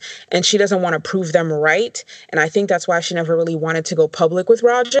ass, and she doesn't want to prove them right. And I think that's why she never really wanted to go public with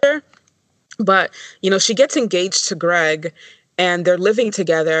Roger. But, she gets engaged to Greg, and they're living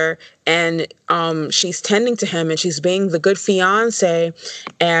together, and she's tending to him, and she's being the good fiance,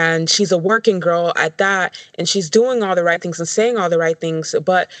 and she's a working girl at that, and she's doing all the right things and saying all the right things,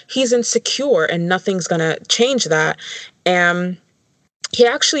 but he's insecure, and nothing's gonna change that. And he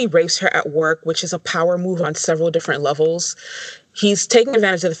actually rapes her at work, which is a power move on several different levels. He's taking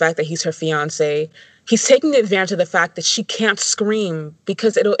advantage of the fact that he's her fiance. He's taking advantage of the fact that she can't scream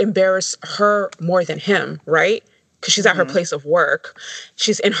because it'll embarrass her more than him, right? Because she's at her place of work.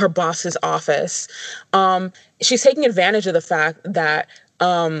 She's in her boss's office. She's taking advantage of the fact that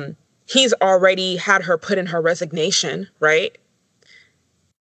he's already had her put in her resignation, right?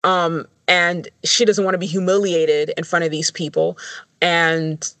 And she doesn't want to be humiliated in front of these people.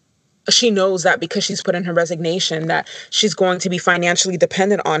 And she knows that because she's put in her resignation that she's going to be financially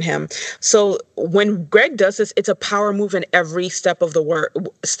dependent on him. So when Greg does this, it's a power move in every step of the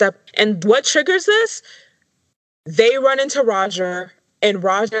step. And what triggers this? They run into Roger, and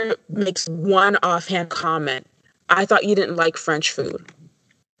Roger makes one offhand comment. I thought you didn't like French food.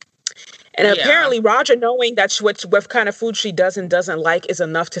 And apparently Roger, knowing that what kind of food she does and doesn't like, is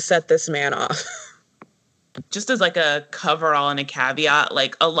enough to set this man off. Just as like a coverall and a caveat,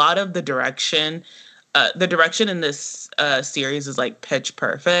 like a lot of the direction in this series is like pitch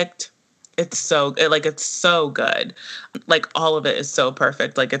perfect. It's so good. Like all of it is so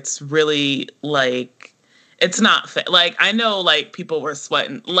perfect. Like it's really like, it's not fit. Like, I know, like, people were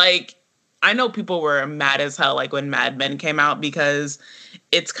sweating. Like, I know people were mad as hell, like, when Mad Men came out, because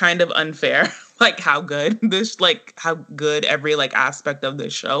it's kind of unfair, like, how good every, like, aspect of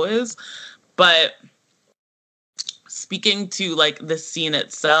this show is. But speaking to, like, the scene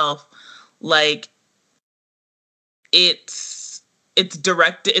itself, like, it's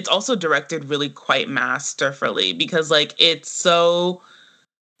also directed really quite masterfully, because, like,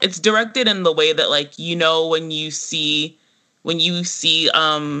 it's directed in the way that, like, when you see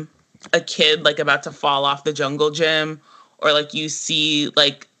a kid like about to fall off the jungle gym, or like you see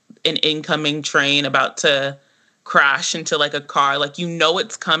like an incoming train about to crash into like a car, like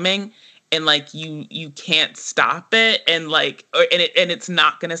it's coming, and like you can't stop it, and like and it's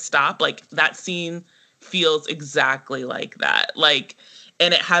not gonna stop. Like that scene feels exactly like that. Like,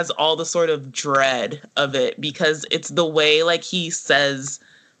 and it has all the sort of dread of it, because it's the way like he says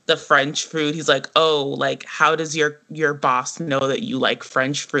the French food. He's like, oh, like, how does your boss know that you like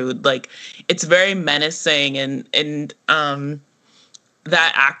French food? Like, it's very menacing, and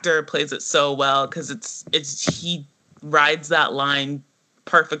that actor plays it so well, because he rides that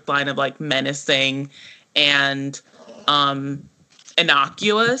perfect line of like menacing and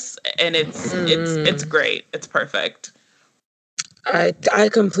innocuous, and it's great. It's perfect. I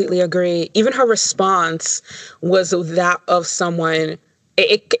completely agree. Even her response was that of someone.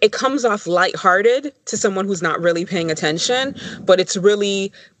 It comes off lighthearted to someone who's not really paying attention, but it's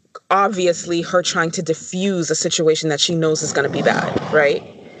really obviously her trying to diffuse a situation that she knows is going to be bad, right?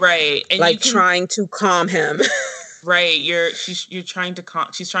 Right. And like trying to calm him. Right. She's trying to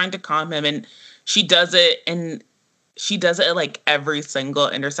calm him, and she does it at like every single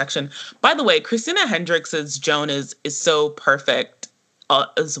intersection. By the way, Christina Hendricks's Joan is so perfect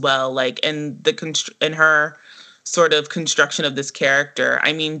as well. Like in her sort of construction of this character.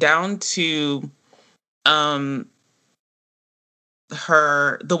 I mean, down to the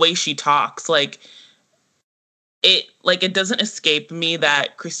way she talks, like it doesn't escape me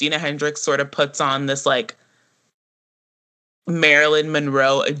that Christina Hendricks sort of puts on this like Marilyn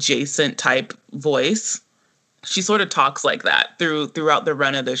Monroe adjacent type voice. She sort of talks like that throughout the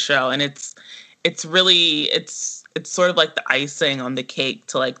run of the show, and it's sort of like the icing on the cake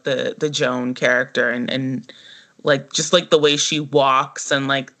to like the Joan character, and like just like the way she walks, and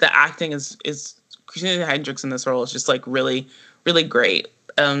like the acting is Christina Hendricks in this role is just like really, really great.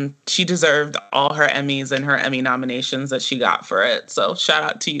 She deserved all her Emmys and her Emmy nominations that she got for it. So shout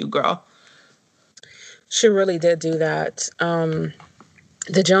out to you, girl. She really did do that.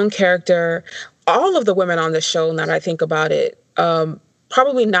 The Joan character, all of the women on the show, now that I think about it,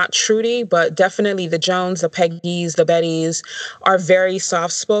 probably not Trudy, but definitely the Joans, the Peggys, the Bettys are very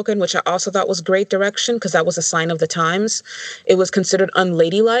soft-spoken, which I also thought was great direction, because that was a sign of the times. It was considered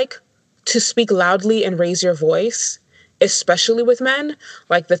unladylike to speak loudly and raise your voice especially with men.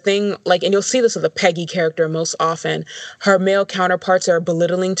 Like the thing, like, and you'll see this with the Peggy character most often. Her male counterparts are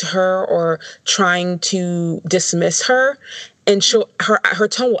belittling to her or trying to dismiss her, and her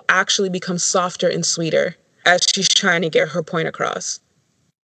tone will actually become softer and sweeter as she's trying to get her point across.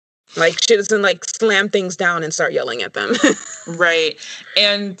 Like, she doesn't like slam things down and start yelling at them. Right.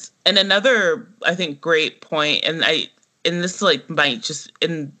 And another, I think, great point, and this like might just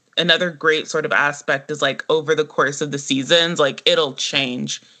in another great sort of aspect is like over the course of the seasons, like it'll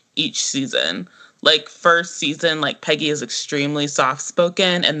change each season. Like first season, like Peggy is extremely soft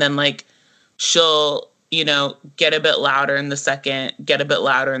spoken, and then like she'll, you know, get a bit louder in the second, get a bit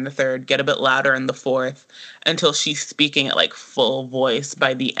louder in the third, get a bit louder in the fourth, until she's speaking at like full voice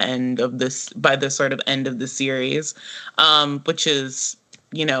by the sort of end of the series, which is,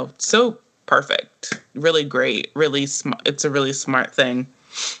 you know, so perfect, really great, really smart. It's a really smart thing.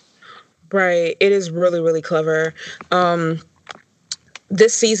 Right. It is really, really clever.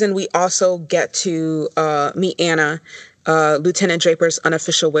 This season, we also get to meet Anna, Lieutenant Draper's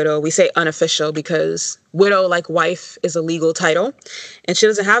unofficial widow. We say unofficial because widow, like wife, is a legal title. And she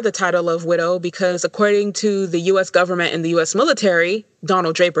doesn't have the title of widow because according to the U.S. government and the U.S. military,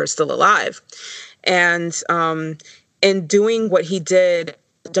 Donald Draper is still alive. And in doing what he did,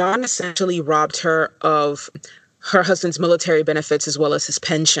 Don essentially robbed her of her husband's military benefits as well as his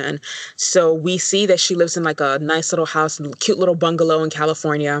pension. So we see that she lives in like a nice little house, a cute little bungalow in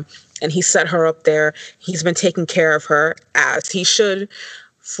California, and he set her up there. He's been taking care of her as he should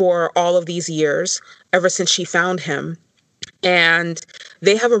for all of these years, ever since she found him. And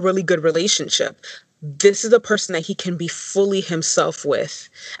they have a really good relationship. This is a person that he can be fully himself with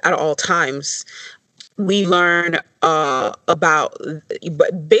at all times. We learn about,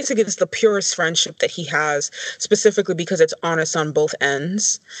 but basically it's the purest friendship that he has, specifically because it's honest on both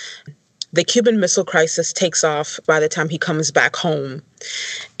ends. The Cuban Missile Crisis takes off by the time he comes back home.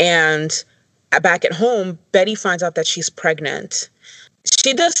 And back at home, Betty finds out that she's pregnant.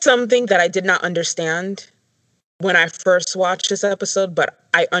 She does something that I did not understand when I first watched this episode, but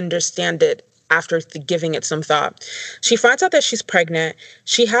I understand it after giving it some thought. She finds out that she's pregnant.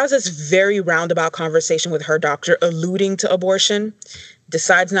 She has this very roundabout conversation with her doctor, alluding to abortion,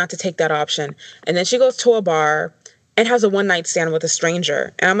 decides not to take that option. And then she goes to a bar and has a one-night stand with a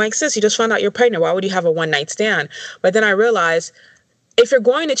stranger. And I'm like, sis, you just found out you're pregnant. Why would you have a one-night stand? But then I realized, if you're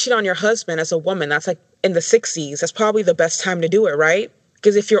going to cheat on your husband as a woman, that's like in the 60s, that's probably the best time to do it, right?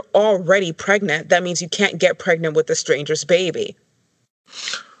 Because if you're already pregnant, that means you can't get pregnant with a stranger's baby.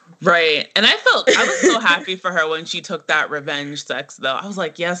 Right. And I was so happy for her when she took that revenge sex, though. I was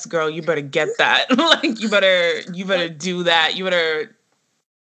like, yes, girl, you better get that. Like, you better do that. You better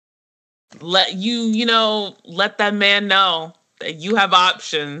let that man know that you have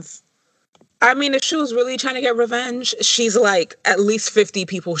options. I mean, if she was really trying to get revenge, she's like at least 50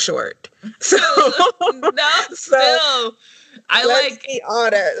 people short. So, still. Let's be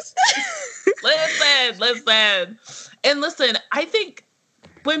honest. Listen. And listen, I think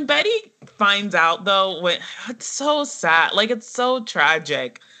when Betty finds out, though, it's so sad. Like, it's so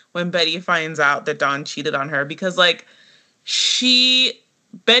tragic when Betty finds out that Don cheated on her, because like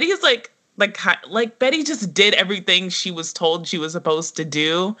Betty's like Betty just did everything she was told she was supposed to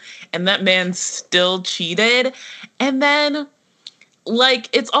do, and that man still cheated. And then like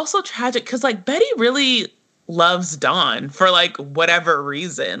it's also tragic because like Betty really loves Don for like whatever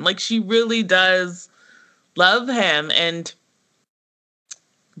reason. Like she really does love him. And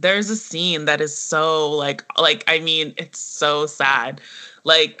there's a scene that is so like I mean, it's so sad.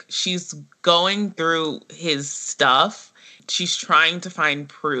 Like she's going through his stuff. She's trying to find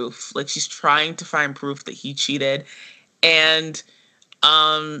proof. Like she's trying to find proof that he cheated. And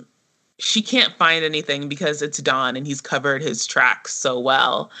she can't find anything because it's Don and he's covered his tracks so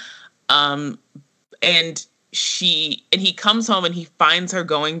well. And he comes home and he finds her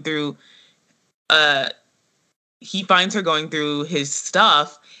going through his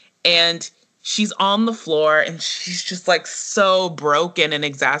stuff, and she's on the floor and she's just like so broken and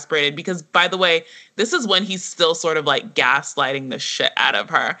exasperated because, by the way, this is when he's still sort of like gaslighting the shit out of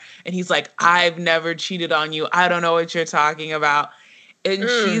her. And he's like, I've never cheated on you. I don't know what you're talking about. And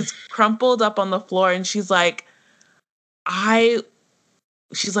she's crumpled up on the floor and she's like, why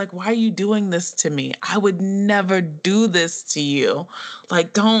are you doing this to me? I would never do this to you.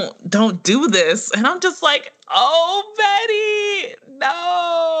 Like, don't do this. And I'm just like, oh, Betty,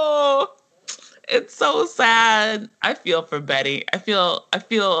 no. It's so sad. I feel for Betty. I feel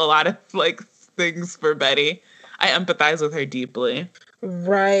a lot of like things for Betty. I empathize with her deeply.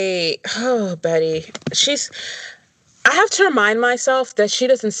 Right. Oh, Betty. I have to remind myself that she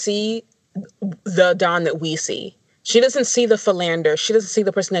doesn't see the Don that we see. She doesn't see the philander. She doesn't see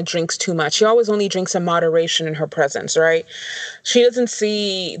the person that drinks too much. She always only drinks in moderation in her presence, right? She doesn't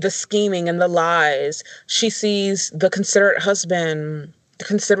see the scheming and the lies. She sees the considerate husband, the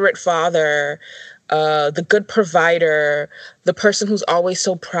considerate father, the good provider, the person who's always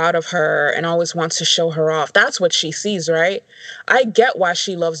so proud of her and always wants to show her off. That's what she sees, right? I get why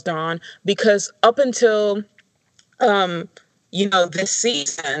she loves Don, because up until, this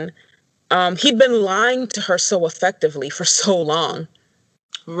season, he'd been lying to her so effectively for so long.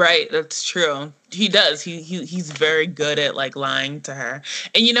 Right, that's true. He does. He's very good at like lying to her.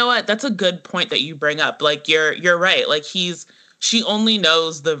 And you know what? That's a good point that you bring up. Like you're right. Like she only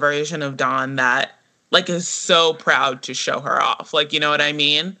knows the version of Don that like is so proud to show her off. Like, you know what I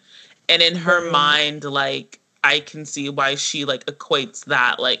mean? And in her mind, like I can see why she like equates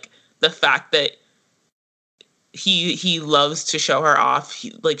that, like the fact that he loves to show her off.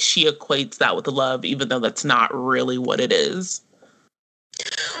 Like she equates that with love, even though that's not really what it is.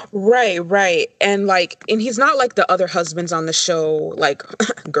 Right. And he's not like the other husbands on the show, like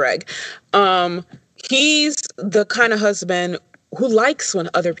Greg. He's the kind of husband who likes when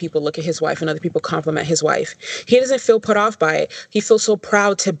other people look at his wife and other people compliment his wife. He doesn't feel put off by it. He feels so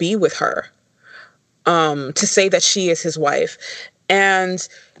proud to be with her, to say that she is his wife. And,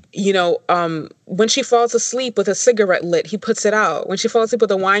 when she falls asleep with a cigarette lit, he puts it out. When she falls asleep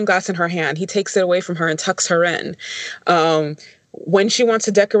with a wine glass in her hand, he takes it away from her and tucks her in. When she wants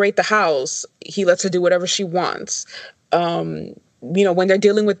to decorate the house, he lets her do whatever she wants. When they're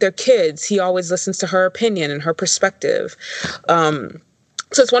dealing with their kids, he always listens to her opinion and her perspective. So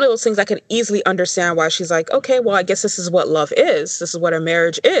it's one of those things I can easily understand why she's like, okay, well, I guess this is what love is. This is what a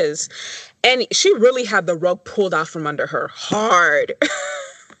marriage is. And she really had the rug pulled out from under her hard.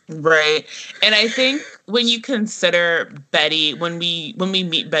 Right. And I think when you consider Betty, when we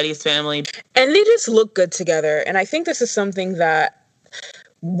meet Betty's family, and they just look good together. And I think this is something that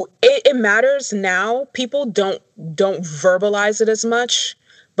it matters now. People don't verbalize it as much,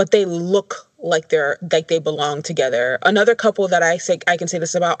 but they look like they belong together. Another couple that I can say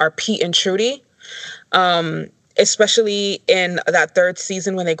this about are Pete and Trudy. Especially in that third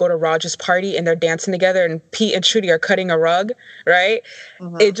season when they go to Roger's party and they're dancing together and Pete and Trudy are cutting a rug, right?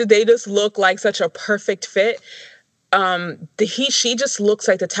 Mm-hmm. They just look like such a perfect fit. She just looks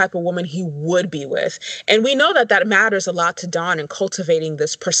like the type of woman he would be with. And we know that matters a lot to Don in cultivating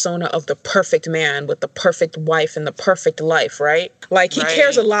this persona of the perfect man with the perfect wife and the perfect life, right? Like he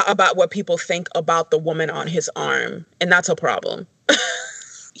cares a lot about what people think about the woman on his arm. And that's a problem.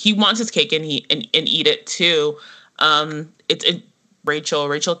 He wants his cake and eat it too.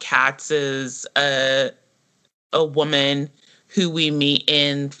 Rachel Katz is a woman who we meet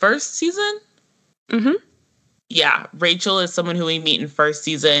in first season. Mm-hmm. Yeah, Rachel is someone who we meet in first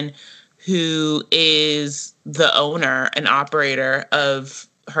season, who is the owner and operator of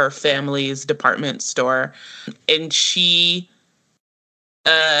her family's department store, and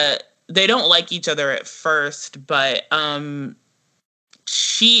they don't like each other at first, but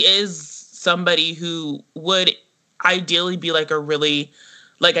she is somebody who would ideally be like a really,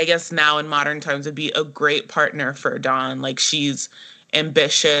 like I guess now in modern times would be a great partner for Don. Like she's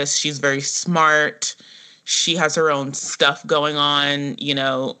ambitious, she's very smart, she has her own stuff going on.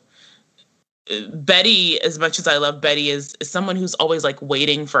 Betty, as much as I love Betty, is someone who's always like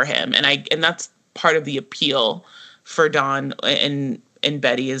waiting for him, and that's part of the appeal for Don and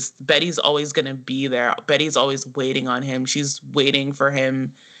Betty's always going to be there. Betty's always waiting on him. She's waiting for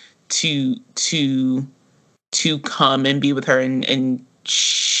him to come and be with her, and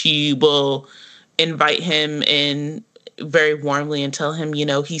she will invite him in very warmly and tell him,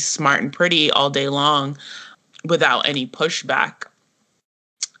 he's smart and pretty all day long without any pushback.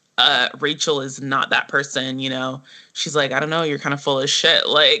 Rachel is not that person, she's like, I don't know, you're kind of full of shit.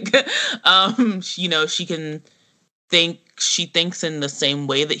 Like, she thinks in the same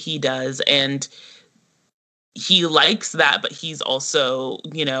way that he does, and he likes that, but he's also,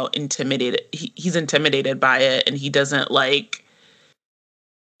 intimidated. He's intimidated by it, and he doesn't really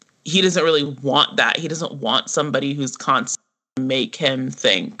want that. He doesn't want somebody who's constantly make him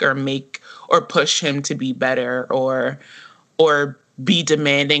think or push him to be better or be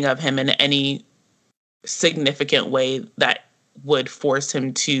demanding of him in any significant way that would force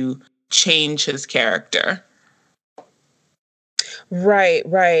him to change his character. Right.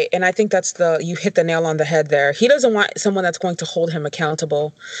 And I think you hit the nail on the head there. He doesn't want someone that's going to hold him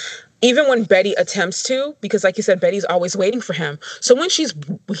accountable. Even when Betty attempts to, because like you said, Betty's always waiting for him. So when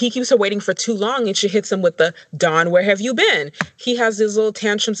he keeps her waiting for too long and she hits him with the, Don, where have you been? He has these little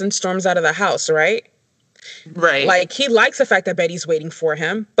tantrums and storms out of the house, right? Right. Like, he likes the fact that Betty's waiting for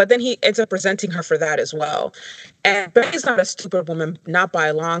him, but then he ends up resenting her for that as well. And Betty's not a stupid woman, not by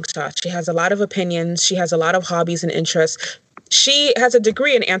a long shot. She has a lot of opinions. She has a lot of hobbies and interests. She has a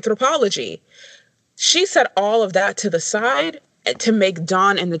degree in anthropology. She set all of that to the side to make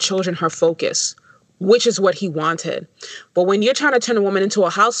Don and the children her focus, which is what he wanted. But when you're trying to turn a woman into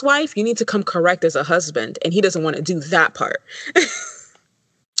a housewife, you need to come correct as a husband, and he doesn't want to do that part.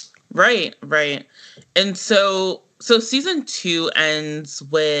 Right, right. And so season 2 ends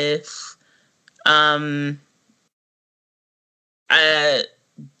with uh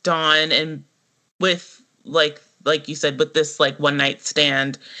Dawn, and with like you said, with this like one night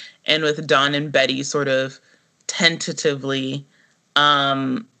stand, and with Dawn and Betty sort of tentatively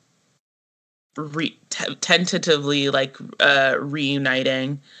um tentatively like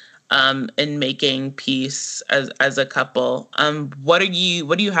reuniting and making peace as a couple. What do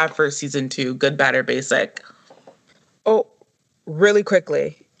you have for season 2? Good, bad, or basic? Oh, really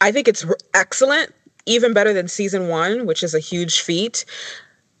quickly. I think it's excellent, even better than season 1, which is a huge feat.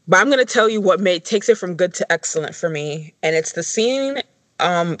 But I'm going to tell you what takes it from good to excellent for me. And it's the scene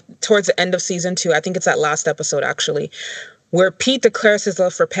towards the end of season 2. I think it's that last episode, actually, where Pete declares his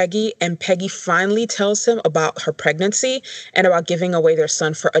love for Peggy, and Peggy finally tells him about her pregnancy and about giving away their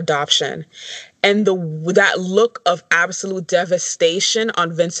son for adoption. And that look of absolute devastation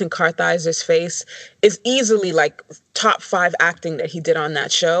on Vincent Kartheiser's face is easily like top 5 acting that he did on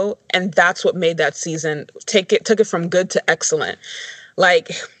that show. And that's what made that season took it from good to excellent.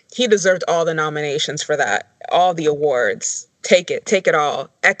 Like, he deserved all the nominations for that, all the awards. Take it all.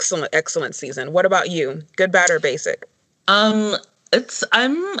 Excellent season. What about you? Good, bad, or basic? I'm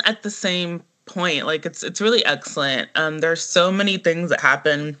at the same point. Like, it's really excellent. There's so many things that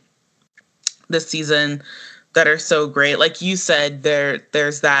happen this season that are so great. Like you said,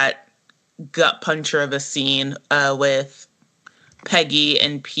 there's that gut puncher of a scene with Peggy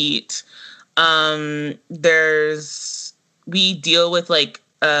and Pete. We deal with like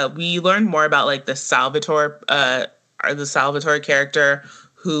we learn more about like the Salvatore character,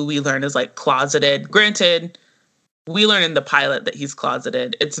 who we learn is like closeted. Granted, we learn in the pilot that he's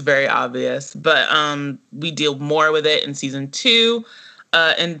closeted. It's very obvious, but we deal more with it in season 2.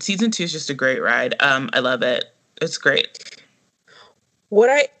 And season 2 is just a great ride. I love it. It's great. What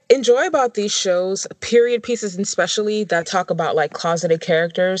I enjoy about these shows, period pieces especially, that talk about like closeted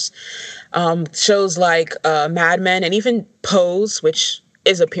characters, shows like Mad Men and even Pose, which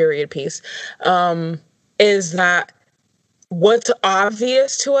is a period piece, is that what's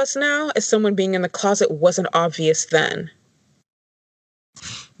obvious to us now as someone being in the closet wasn't obvious then.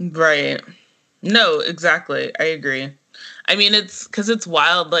 Right. No, exactly. I agree. I mean, it's because it's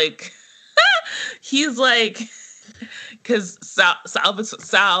wild. Like, he's like, because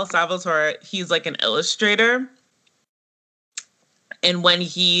Salvatore, he's like an illustrator. And when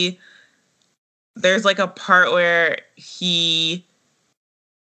there's like a part where he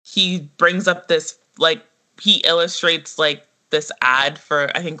brings up this, like, he illustrates like this ad for,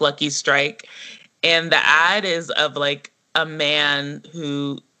 I think, Lucky Strike. And the ad is of like a man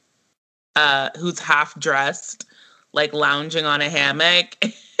who's half dressed, like lounging on a hammock.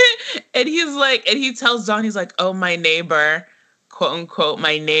 And he tells Dawn, he's like, oh, my neighbor, quote unquote,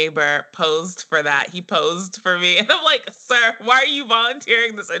 my neighbor posed for that. He posed for me. And I'm like, sir, why are you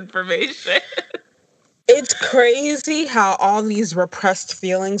volunteering this information? It's crazy how all these repressed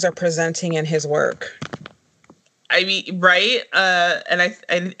feelings are presenting in his work. I mean, right? And I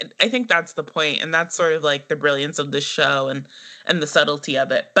think that's the point, and that's sort of like the brilliance of this show and the subtlety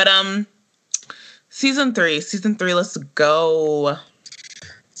of it. But season 3, let's go.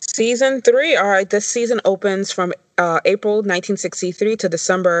 Season 3, all right. This season opens from April 1963 to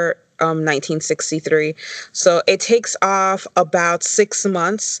December 1963. So it takes off about 6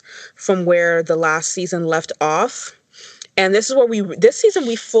 months from where the last season left off. And this is where this season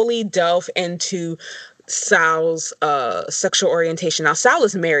we fully delve into Sal's sexual orientation. Now, Sal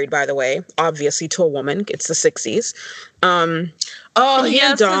is married, by the way, obviously, to a woman. It's the 60s.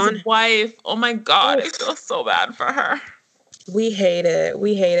 Yes, his wife. Oh my God, I feel so bad for her. We hate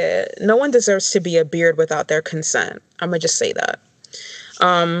it. No one deserves to be a beard without their consent. I'm gonna just say that.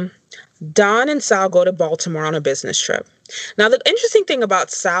 Don and Sal go to Baltimore on a business trip. Now, the interesting thing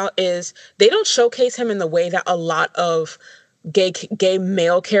about Sal is they don't showcase him in the way that a lot of gay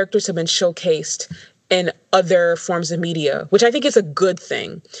male characters have been showcased in other forms of media, which I think is a good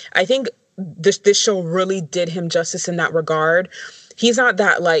thing. I think this show really did him justice in that regard. He's not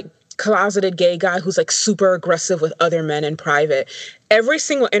that like closeted gay guy who's like super aggressive with other men in private. Every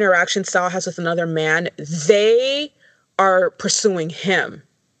single interaction Sal has with another man, they are pursuing him.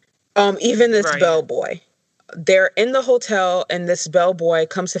 Even this bellboy. they're in the hotel, and this bellboy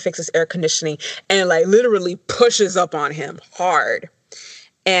comes to fix his air conditioning and like literally pushes up on him hard.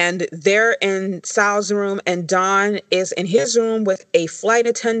 And they're in Sal's room, and Don is in his room with a flight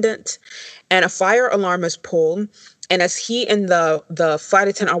attendant, and a fire alarm is pulled. And as he and the flight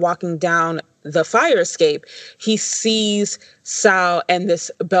attendant are walking down the fire escape, he sees Sal and this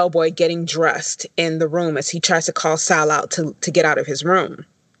bellboy getting dressed in the room as he tries to call Sal out to get out of his room.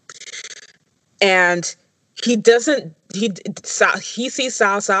 And he sees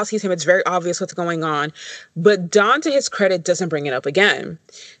Sal sees him. It's very obvious what's going on. But Don, to his credit, doesn't bring it up again.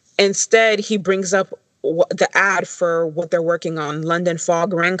 Instead, he brings up the ad for what they're working on, London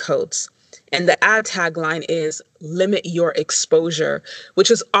fog raincoats. And the ad tagline is "Limit your exposure," which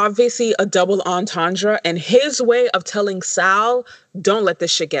is obviously a double entendre and his way of telling Sal, don't let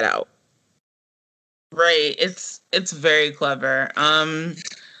this shit get out. Right. It's very clever.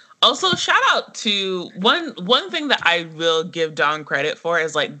 Also, shout out to one thing that I will give Don credit for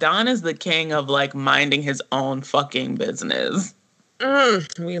is like Don is the king of like minding his own fucking business.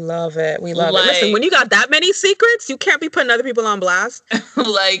 We love it. We love it. Listen, when you got that many secrets, you can't be putting other people on blast.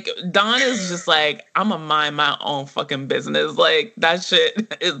 Like, Don is just like, I'm gonna mind my own fucking business. Like, that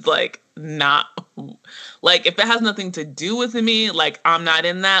shit is like not, like, if it has nothing to do with me, like, I'm not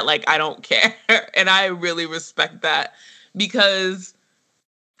in that. Like, I don't care. And I really respect that, because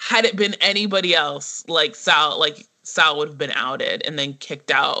had it been anybody else, like Sal would have been outed and then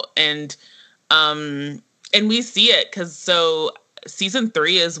kicked out. And we see it because season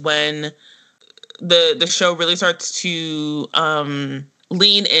 3 is when the show really starts to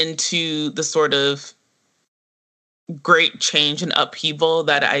lean into the sort of great change and upheaval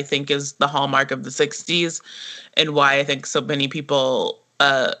that I think is the hallmark of the 60s, and why I think so many people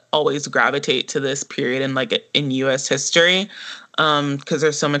always gravitate to this period in U.S. history, because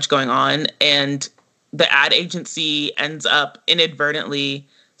there's so much going on. And the ad agency ends up inadvertently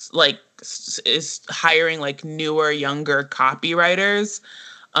is hiring like newer, younger copywriters.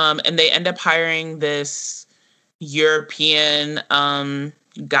 And they end up hiring this European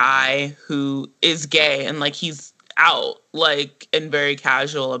guy who is gay, and like he's out, like, and very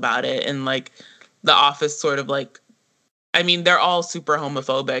casual about it. And like the office sort of like, I mean, they're all super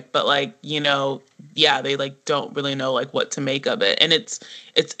homophobic, but like, you know, yeah, they like don't really know like what to make of it. And it's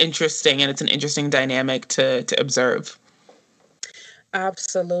interesting, and it's an interesting dynamic to observe.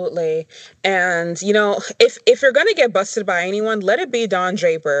 Absolutely. And, you know, if you're going to get busted by anyone, let it be Don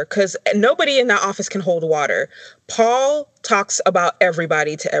Draper, because nobody in that office can hold water. Paul talks about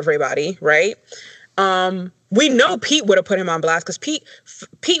everybody to everybody, right? We know Pete would have put him on blast, because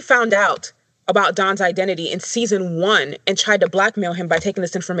Pete found out about Don's identity in season 1 and tried to blackmail him by taking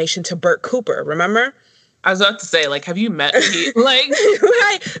this information to Bert Cooper, remember? I was about to say, like, have you met Pete? Like,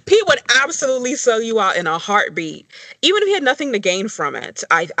 right? Pete would absolutely sell you out in a heartbeat, even if he had nothing to gain from it.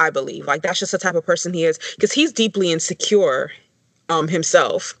 I believe, like, that's just the type of person he is, because he's deeply insecure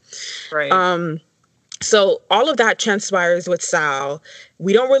himself. Right. So all of that transpires with Sal.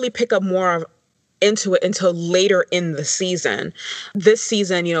 We don't really pick up more into it until later in the season. This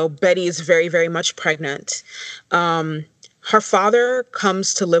season, you know, Betty is very, very much pregnant. Her father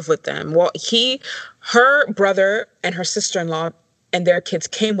comes to live with them. Well, her brother and her sister-in-law and their kids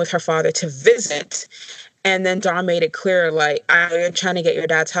came with her father to visit. And then Don made it clear, like, I'm trying to get your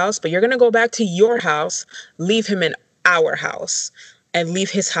dad's house, but you're going to go back to your house, leave him in our house, and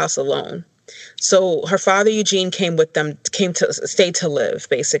leave his house alone. So her father, Eugene, came to stay to live,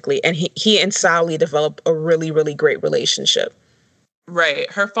 basically. And he and Sally developed a really, really great relationship.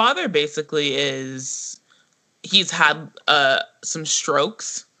 Right. Her father basically he's had some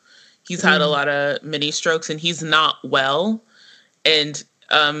strokes. He's had a lot of mini strokes, and he's not well. And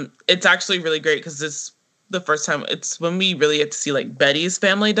it's actually really great, because it's the first time, it's when we really get to see like Betty's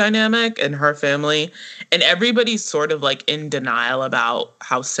family dynamic and her family, and everybody's sort of like in denial about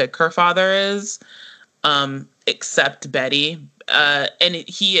how sick her father is, except Betty. And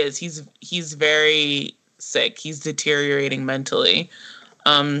he's very sick. He's deteriorating mentally.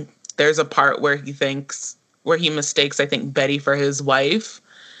 There's a part where he mistakes, I think, Betty for his wife,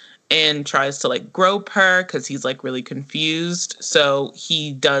 and tries to like grope her because he's like really confused. So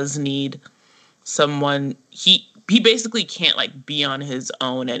he does need someone. He basically can't like be on his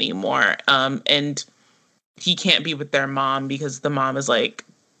own anymore. And he can't be with their mom because the mom is like,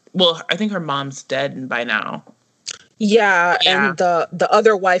 well, I think her mom's dead by now. Yeah. And the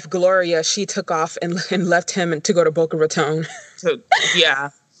other wife, Gloria, she took off and left him to go to Boca Raton. So yeah.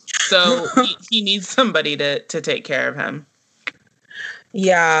 So he needs somebody to take care of him.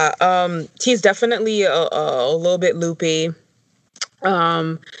 Yeah, he's definitely a little bit loopy.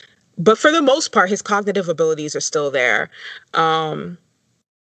 but for the most part, his cognitive abilities are still there. And,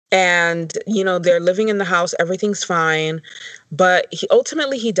 they're living in the house, everything's fine, but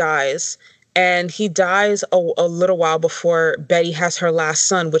he dies. And he dies a little while before Betty has her last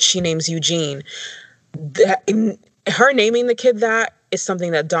son, which she names Eugene. Her naming the kid that is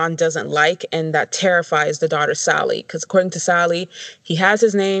something that Don doesn't like, and that terrifies the daughter Sally, because according to Sally, he has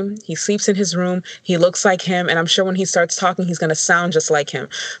his name, he sleeps in his room, he looks like him, and I'm sure when he starts talking, he's going to sound just like him.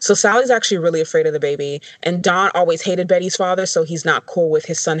 So Sally's actually really afraid of the baby, and Don always hated Betty's father, so he's not cool with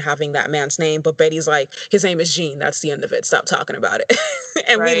his son having that man's name, but Betty's like, his name is Gene, that's the end of it, stop talking about it.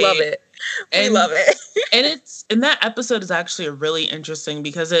 And right. We love it. We love it. And that episode is actually really interesting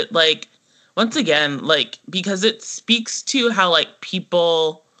because it, like, once again, like, because it speaks to how, like,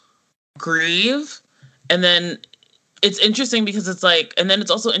 people grieve. And then it's interesting because it's like, and then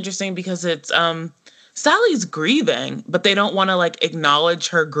it's also interesting because it's, Sally's grieving, but they don't want to, like, acknowledge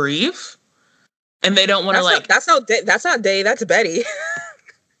her grief. And they don't want to, like, that's not they, that's Betty.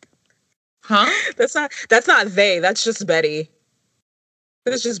 Huh? That's not they, that's just Betty.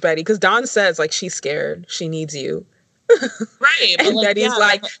 It's just Betty. Because Dawn says, like, she's scared. She needs you. Right. And like,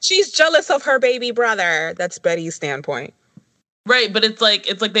 Betty's she's jealous of her baby brother. That's Betty's standpoint. Right, but it's like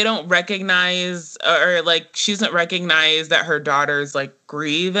they don't recognize, or like she doesn't recognize that her daughter's like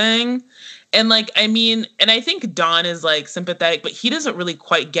grieving. And like, I mean, and I think Don is like sympathetic, but he doesn't really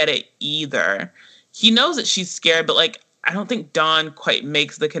quite get it either. He knows that she's scared, but like, I don't think Don quite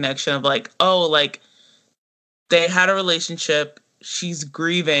makes the connection of like, oh, like they had a relationship, she's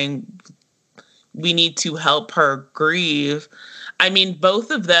grieving, we need to help her grieve. I mean, both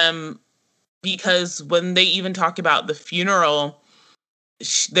of them, because when they even talk about the funeral,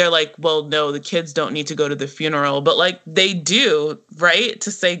 they're like, well, no, the kids don't need to go to the funeral. But, like, they do, right?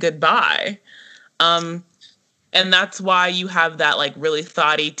 To say goodbye. And that's why you have that, like, really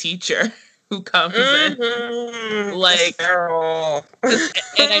thoughty teacher who comes in. Like,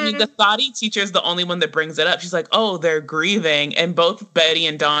 and I mean, the thoughty teacher is the only one that brings it up. She's like, oh, they're grieving. And both Betty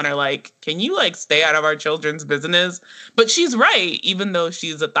and Dawn are like, can you, like, stay out of our children's business? But she's right, even though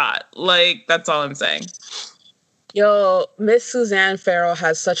she's a thought. Like, that's all I'm saying. Yo, Miss Suzanne Farrell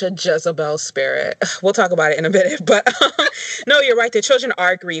has such a Jezebel spirit. We'll talk about it in a minute, but no, you're right. The children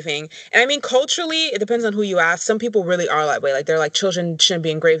are grieving. And I mean, culturally, it depends on who you ask. Some people really are that way. Like, they're like, children shouldn't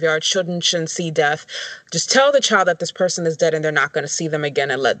be in graveyards. Children shouldn't see death. Just tell the child that this person is dead and they're not going to see them again,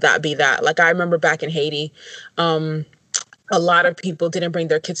 and let that be that. Like, I remember back in Haiti, a lot of people didn't bring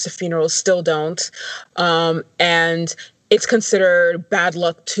their kids to funerals, still don't. And it's considered bad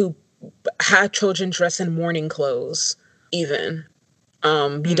luck to have children dress in mourning clothes, even.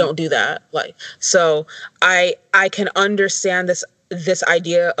 You don't do that. Like, so I can understand this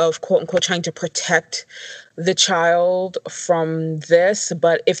idea of quote unquote trying to protect the child from this,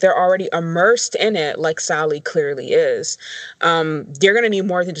 but if they're already immersed in it, like Sally clearly is, you're gonna need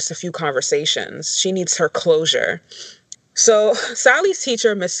more than just a few conversations. She needs her closure. So Sally's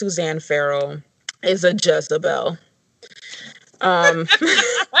teacher, Miss Suzanne Farrell, is a Jezebel. We're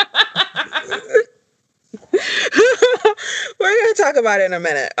going to talk about it in a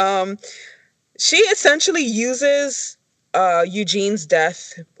minute. She essentially uses Eugene's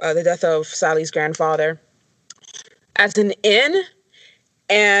death, the death of Sally's grandfather, as an in,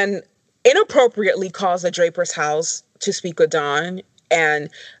 and inappropriately calls the Draper's house to speak with Dawn and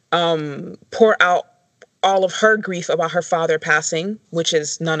pour out all of her grief about her father passing, which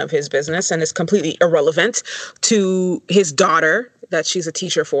is none of his business and is completely irrelevant to his daughter that she's a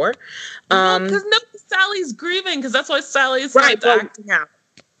teacher for. Because Sally's grieving, because that's why Sally is acting out.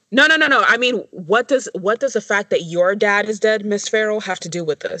 No. I mean, what does the fact that your dad is dead, Miss Farrell, have to do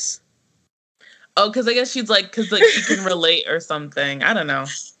with this? Oh, because I guess she's like, because like she can relate or something. I don't know.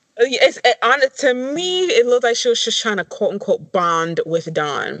 To me, it looked like she was just trying to quote unquote bond with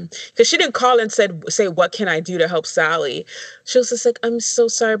Dawn, because she didn't call and say, what can I do to help Sally? She was just like, I'm so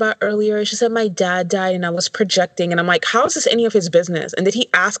sorry about earlier. She said my dad died and I was projecting. And I'm like, how is this any of his business? And did he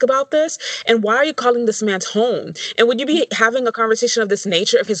ask about this? And why are you calling this man's home? And would you be having a conversation of this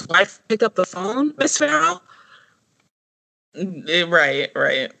nature if his wife picked up the phone, Miss Farrell? Right.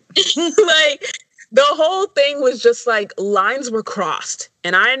 Like, the whole thing was just like lines were crossed.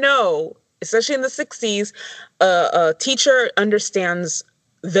 And I know, especially in the 60s, a teacher understands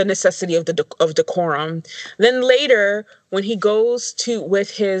the necessity of decorum. Then later, when he goes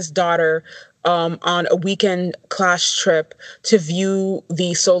with his daughter on a weekend class trip to view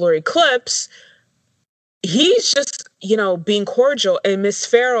the solar eclipse, he's just, being cordial. And Miss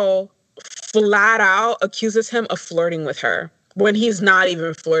Farrell flat out accuses him of flirting with her when he's not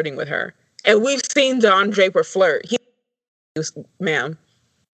even flirting with her. And we've seen Don Draper flirt. Ma'am.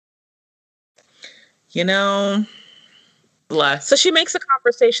 You know, So bless. she makes the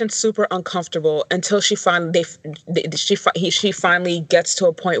conversation super uncomfortable until she finally she finally gets to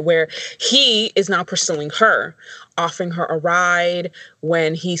a point where he is now pursuing her, offering her a ride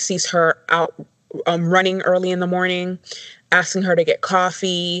when he sees her out running early in the morning, asking her to get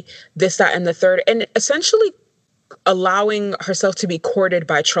coffee, this, that, and the third, and essentially allowing herself to be courted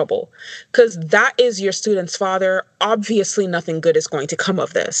by trouble, because that is your student's father. Obviously, nothing good is going to come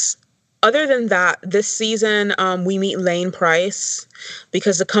of this. Other than that, this season, we meet Lane Price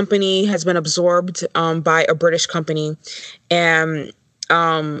because the company has been absorbed by a British company, and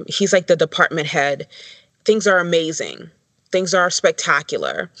he's like the department head. Things are amazing. Things are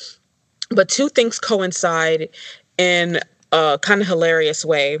spectacular. But two things coincide in a kind of hilarious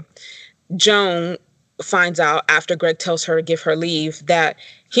way. Joan finds out after Greg tells her to give her leave that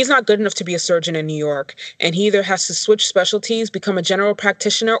he's not good enough to be a surgeon in New York, and he either has to switch specialties, become a general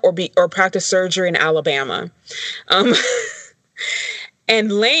practitioner, or practice surgery in Alabama. Um,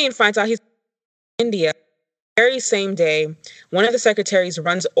 and Lane finds out he's in India. Very same day, one of the secretaries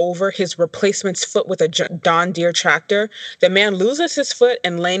runs over his replacement's foot with a John Deere tractor. The man loses his foot,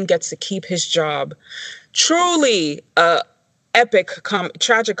 and Lane gets to keep his job. Truly,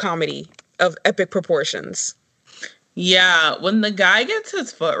 tragic comedy of epic proportions. Yeah, when the guy gets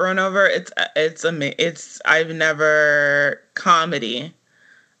his foot run over, it's I've never comedic,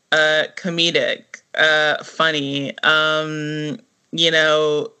 funny.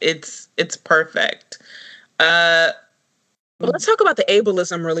 It's perfect. Uh Well, let's talk about the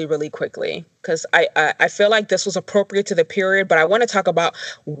ableism really, really quickly, because I feel like this was appropriate to the period, but I want to talk about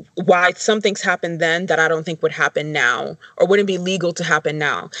why some things happened then that I don't think would happen now or wouldn't be legal to happen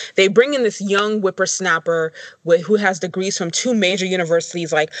now. They bring in this young whippersnapper who has degrees from two major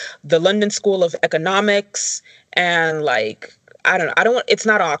universities, like the London School of Economics and like it's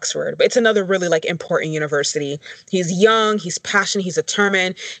not Oxford, but it's another really like important university. He's young, he's passionate, he's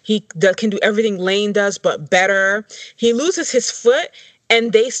determined. Can do everything Lane does, but better. He loses his foot,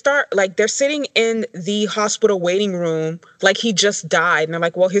 and they're sitting in the hospital waiting room like he just died. And they're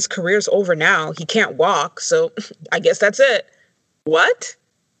like, well, his career's over now. He can't walk. So I guess that's it. What?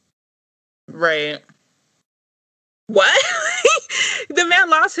 right. What? The man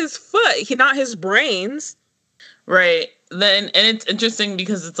lost his foot, not his brains. Right. And it's interesting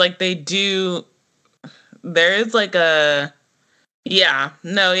because it's like there is like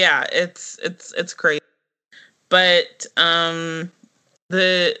it's crazy. But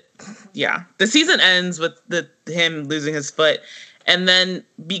the season ends with him losing his foot, and then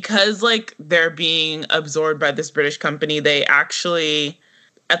because like they're being absorbed by this British company, they actually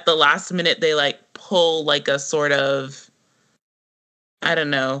at the last minute they like pull like a sort of, I don't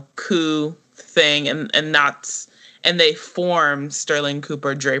know, coup thing, and they form Sterling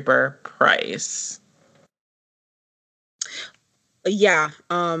Cooper Draper Price. Yeah.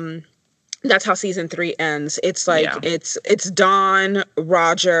 That's how season 3 ends. It's like it's Don,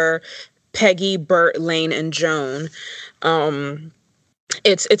 Roger, Peggy, Bert, Lane, and Joan.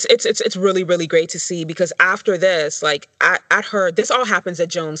 It's really, really great to see, because after this, like at her, this all happens at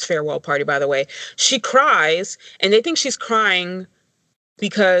Joan's farewell party, by the way. She cries, and they think she's crying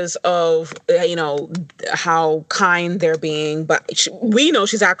because of how kind they're being, but we know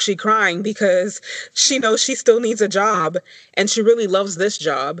she's actually crying because she knows she still needs a job, and she really loves this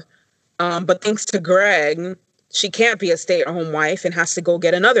job. But thanks to Greg, she can't be a stay-at-home wife and has to go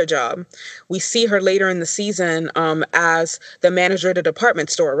get another job. We see her later in the season as the manager at a department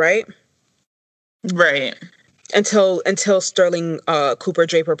store, right? Right. Until Sterling Cooper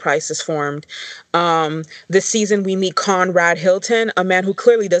Draper Price is formed. This season, we meet Conrad Hilton, a man who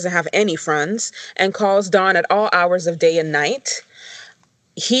clearly doesn't have any friends, and calls Don at all hours of day and night.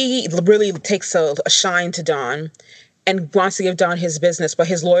 He really takes a shine to Don and wants to give Don his business, but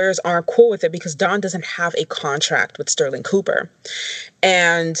his lawyers aren't cool with it because Don doesn't have a contract with Sterling Cooper.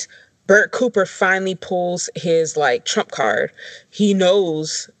 And Bert Cooper finally pulls his trump card. He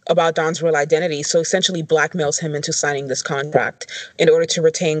knows about Don's real identity, so essentially blackmails him into signing this contract in order to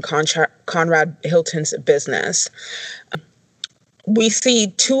retain Conrad Hilton's business. We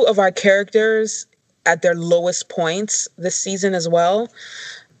see two of our characters at their lowest points this season as well.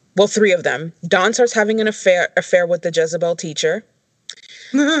 Well, three of them. Don starts having an affair with the Jezebel teacher.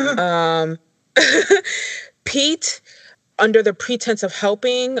 Pete, under the pretense of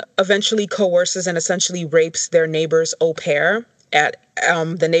helping, eventually coerces and essentially rapes their neighbor's au pair at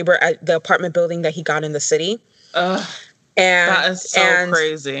the apartment building that he got in the city. That is so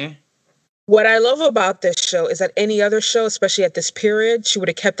crazy. What I love about this show is that any other show, especially at this period, she would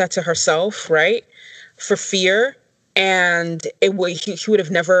have kept that to herself, right? For fear. and he would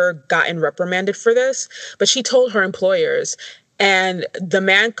have never gotten reprimanded for this, but she told her employers, and the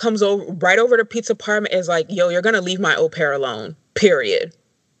man comes over to Pete's apartment, is like, yo, you're gonna leave my au pair alone, period.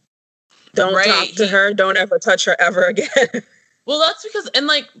 Don't talk to her, don't ever touch her ever again. Well, that's because, and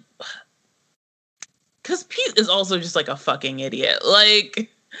like, because Pete is also just like a fucking idiot. Like,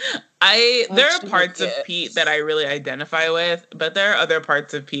 there are parts of Pete that I really identify with, but there are other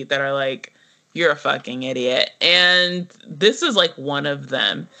parts of Pete that are like, you're a fucking idiot. And this is like one of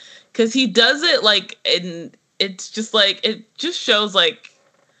them. Because he does it like, and it's just like, it just shows like,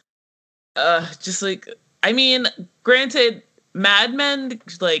 just like, I mean, granted, Mad Men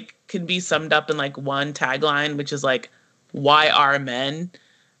like can be summed up in like one tagline, which is like, why are men?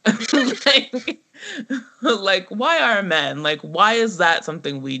 like, why are men? Like, why is that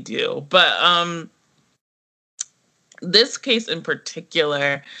something we do? But this case in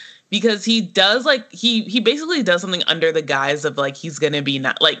particular, because he does like he basically does something under the guise of like he's gonna be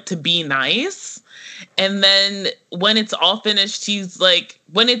like to be nice, and then when it's all finished, he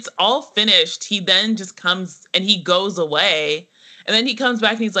then just comes and he goes away, and then he comes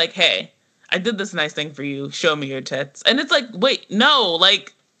back and he's like, hey, I did this nice thing for you, show me your tits. And it's like, wait, no,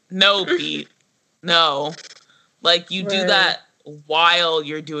 Pete, no, like you do that while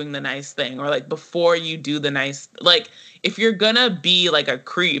you're doing the nice thing, or like before you do the nice, like if you're gonna be like a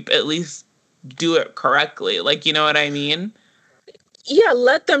creep, at least do it correctly. Like, you know what I mean? Yeah,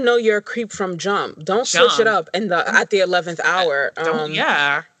 let them know you're a creep from jump. Don't switch it up at the 11th hour.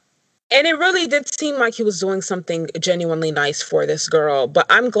 Yeah. And it really did seem like he was doing something genuinely nice for this girl. But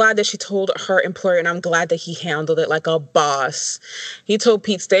I'm glad that she told her employer, and I'm glad that he handled it like a boss. He told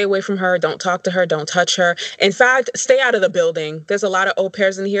Pete, stay away from her. Don't talk to her. Don't touch her. In fact, stay out of the building. There's a lot of au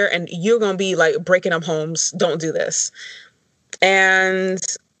pairs in here, and you're going to be like breaking up homes. Don't do this. And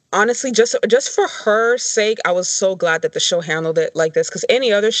honestly, just for her sake, I was so glad that the show handled it like this, because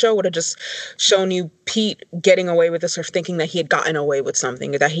any other show would have just shown you Pete getting away with this, or thinking that he had gotten away with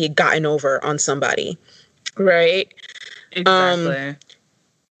something, or that he had gotten over on somebody, right? Exactly.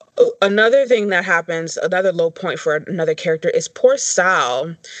 Another thing that happens, another low point for another character, is poor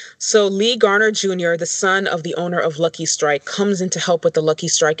Sal. So Lee Garner Jr., the son of the owner of Lucky Strike, comes in to help with the Lucky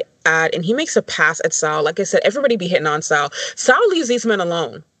Strike ad, and he makes a pass at Sal. Like I said, everybody be hitting on Sal. Sal leaves these men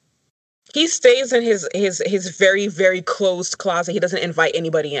alone. He stays in his very, very closed closet. He doesn't invite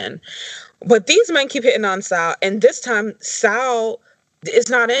anybody in. But these men keep hitting on Sal, and this time Sal is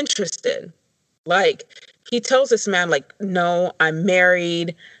not interested. Like, he tells this man, like, no, I'm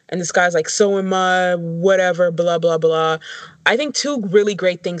married. And this guy's like, so am I, whatever, blah, blah, blah. I think two really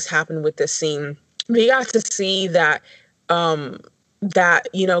great things happened with this scene. We got to see that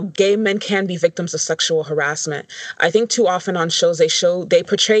gay men can be victims of sexual harassment. I think too often on shows they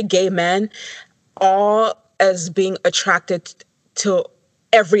portray gay men all as being attracted to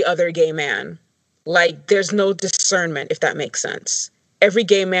every other gay man. Like, there's no discernment, if that makes sense. Every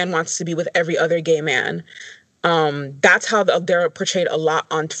gay man wants to be with every other gay man. That's how they're portrayed a lot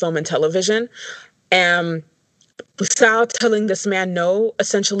on film and television. And Sal telling this man no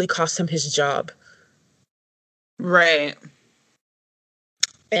essentially cost him his job. Right.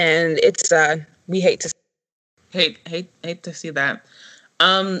 And it's we hate to see that.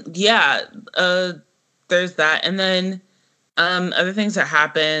 There's that. And then other things that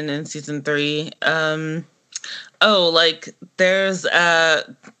happen in season 3.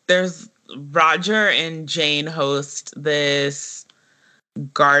 There's Roger and Jane host this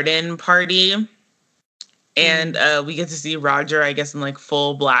garden party, and we get to see Roger, I guess, in like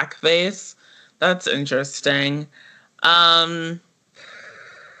full blackface. That's interesting.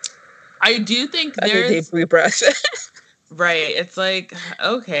 I do think there's right. It's like,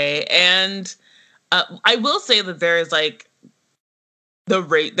 okay. And I will say that there is like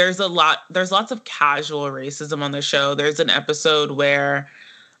there's lots of casual racism on the show. There's an episode where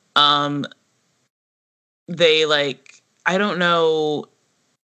they like, I don't know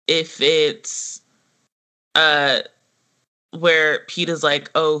if it's where Pete is like,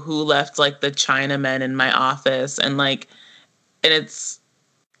 oh, who left like the Chinamen in my office, and it's,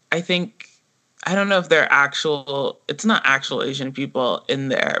 I think, I don't know if it's not actual Asian people in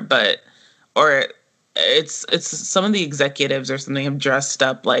there, or it's some of the executives or something have dressed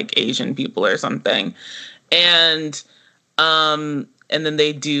up like Asian people or something. And then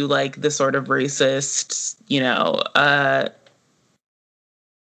they do like the sort of racist,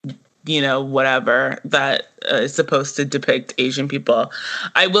 whatever that is supposed to depict Asian people.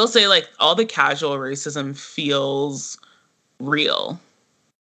 I will say, like, all the casual racism feels real.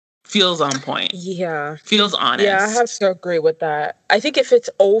 feels on point. Yeah. Feels honest. Yeah, I have to agree with that. I think if it's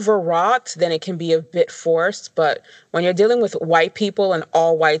overwrought, then it can be a bit forced. But when you're dealing with white people in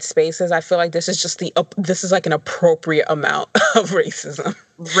all white spaces, I feel like this is just this is like an appropriate amount of racism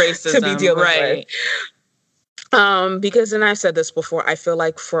to be dealing with. Because, and I've said this before, I feel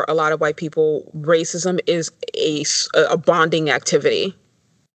like for a lot of white people, racism is a bonding activity.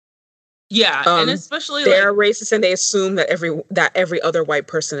 Yeah, and especially they're racist and they assume that every other white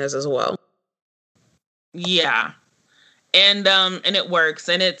person is as well. Yeah. And it works,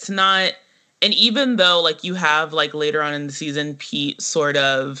 and it's not, and even though like you have like later on in the season Pete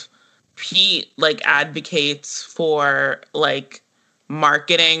like advocates for like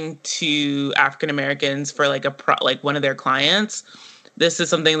marketing to African Americans for like like one of their clients. This is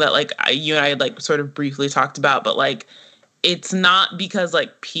something that like you and I had like sort of briefly talked about, but like it's not because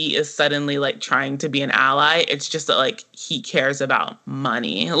like Pete is suddenly like trying to be an ally. It's just that like he cares about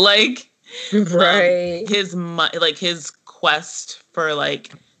money. Like right. His quest for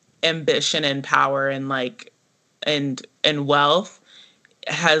like ambition and power and like and wealth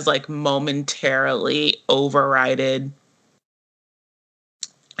has like momentarily overridden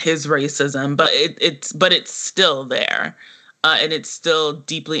his racism, but it's still there. And it's still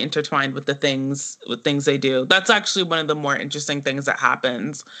deeply intertwined with the things they do. That's actually one of the more interesting things that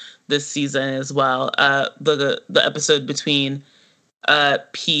happens this season as well. The episode between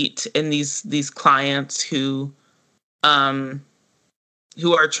Pete and these clients who are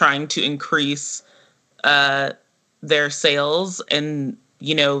trying to increase their sales, and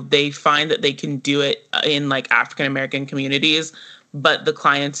you know they find that they can do it in like African American communities. But the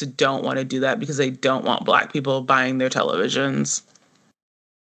clients don't want to do that because they don't want Black people buying their televisions.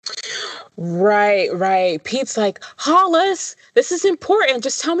 Right. Pete's like, Hollis, this is important.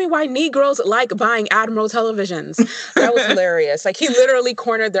 Just tell me why Negroes like buying Admiral televisions. That was hilarious. Like he literally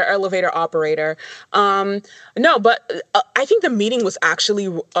cornered their elevator operator. No, but I think the meeting was actually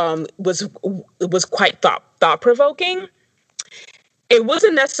was quite thought-provoking. It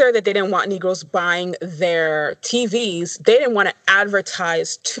wasn't necessary that they didn't want Negroes buying their TVs. They didn't want to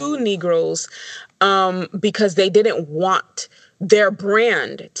advertise to Negroes because they didn't want their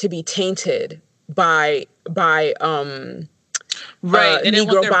brand to be tainted by Negro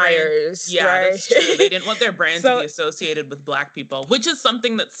buyers. Yeah, right? That's true. They didn't want their brand to be associated with Black people, which is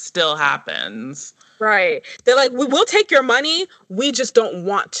something that still happens. Right. They're like, we will take your money. We just don't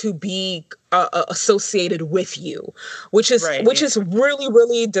want to be associated with you, which is really,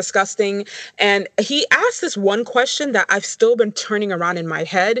 really disgusting. And he asked this one question that I've still been turning around in my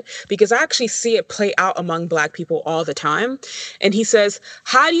head because I actually see it play out among Black people all the time. And he says,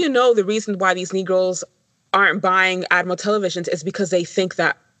 how do you know the reason why these Negroes aren't buying Admiral televisions is because they think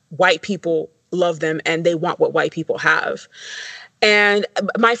that white people love them and they want what white people have? And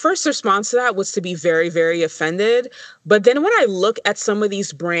my first response to that was to be very, very offended. But then when I look at some of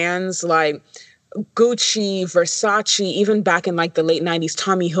these brands like Gucci, Versace, even back in like the late 90s,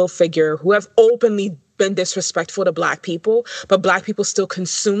 Tommy Hilfiger, who have openly been disrespectful to Black people, but Black people still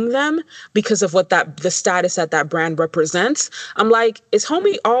consume them because of what the status that brand represents. I'm like, is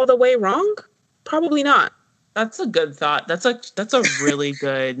homie all the way wrong? Probably not. That's a good thought. That's a really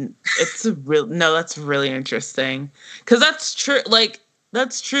good. That's really interesting because that's true. Like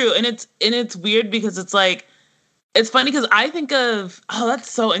that's true, and it's weird because it's like it's funny because I think of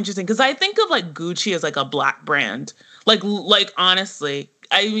that's so interesting because I think of like Gucci as like a Black brand. Like honestly,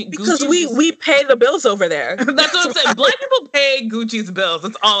 I mean because we pay the bills over there. That's what I'm saying. Black people pay Gucci's bills.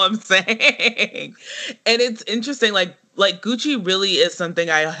 That's all I'm saying, and it's interesting. Like Gucci really is something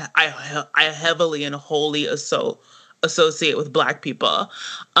I heavily and wholly associate with Black people.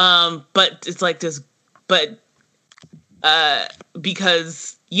 But it's like this,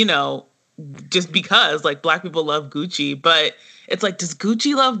 because, you know, just because like Black people love Gucci, but it's like, does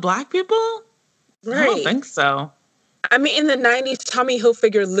Gucci love Black people? Right. I don't think so. I mean, in the 90s, Tommy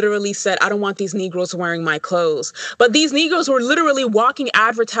Hilfiger literally said, I don't want these Negroes wearing my clothes. But these Negroes were literally walking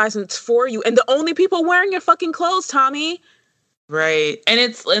advertisements for you. And the only people wearing your fucking clothes, Tommy. Right. And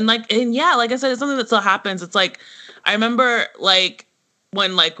like I said, it's something that still happens. It's like, I remember like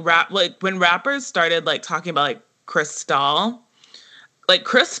when when rappers started like talking about like Cristal,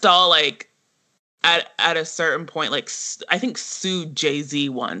 like at a certain point, like I think sued Jay-Z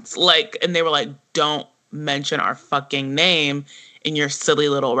once, like, and they were like, don't mention our fucking name in your silly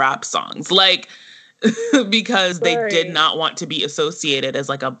little rap songs, like because they did not want to be associated as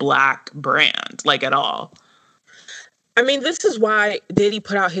like a Black brand, like at all. I mean, this is why Diddy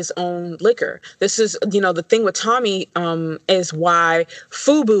put out his own liquor. This is, the thing with Tommy is why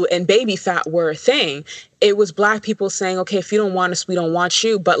FUBU and baby fat were a thing. It was black people saying, okay, if you don't want us, we don't want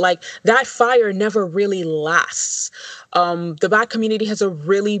you. But like that fire never really lasts. The black community has a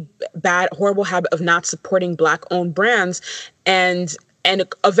really bad, horrible habit of not supporting black owned brands and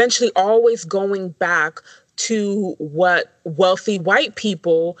eventually always going back to what wealthy white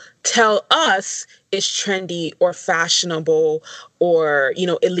people tell us is trendy or fashionable or,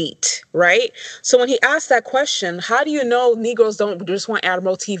 elite, right? So when he asked that question, how do you know Negroes don't just want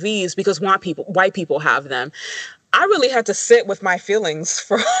Admiral TVs because white people have them? I really had to sit with my feelings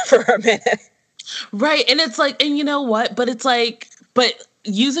for a minute. Right. And it's like, and you know what? But it's like, but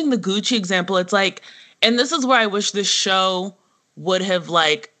using the Gucci example, it's like, and this is where I wish this show would have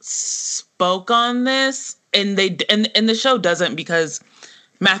like spoke on this. And and the show doesn't, because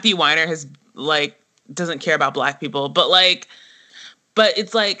Matthew Weiner has like doesn't care about black people, but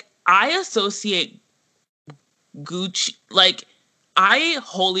it's like I associate Gucci, like I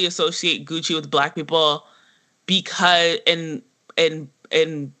wholly associate Gucci with black people because and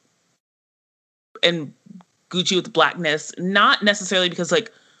Gucci with blackness, not necessarily because like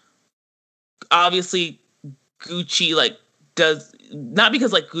obviously Gucci like does not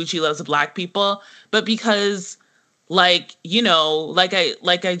because like Gucci loves black people, but because like, like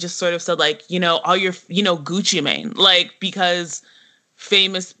I just sort of said, like, all your, Gucci Mane, like, because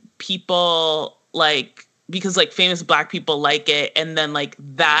famous people because like famous black people like it. And then like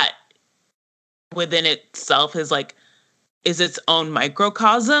that within itself is its own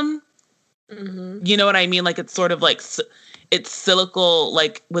microcosm. Mm-hmm. You know what I mean? Like, it's sort of like, it's cyclical,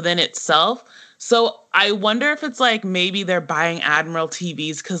 like within itself. So I wonder if it's like maybe they're buying Admiral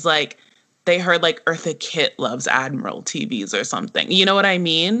TVs because like they heard like Eartha Kitt loves Admiral TVs or something. You know what I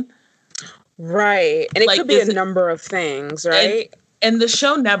mean? Right. And it could be a number of things, right? And the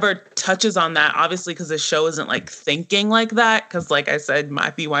show never touches on that, obviously, because the show isn't like thinking like that. Because like I said,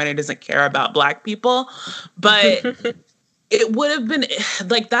 Matthew Weiner doesn't care about black people. But it would have been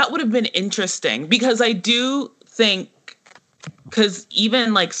like, that would have been interesting, because I do think, because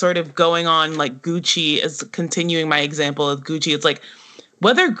even like sort of going on like Gucci is continuing my example of Gucci. It's like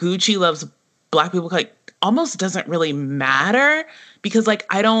whether Gucci loves black people like almost doesn't really matter, because like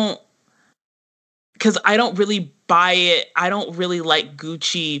I don't really buy it. I don't really like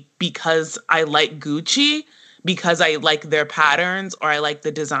Gucci because I like Gucci, because I like their patterns or I like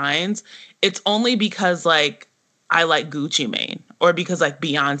the designs. It's only because like I like Gucci Mane, or because like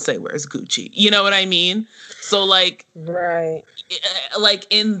Beyonce wears Gucci. You know what I mean? So like, right. Like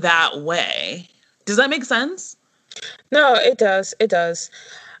in that way. Does that make sense? No, it does. It does.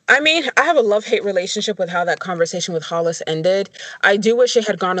 I mean, I have a love-hate relationship with how that conversation with Hollis ended. I do wish it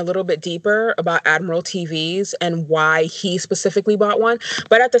had gone a little bit deeper about Admiral TVs and why he specifically bought one.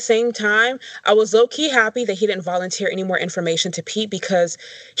 But at the same time, I was low-key happy that he didn't volunteer any more information to Pete, because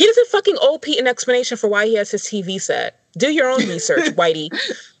he doesn't fucking owe Pete an explanation for why he has his TV set. Do your own research, Whitey.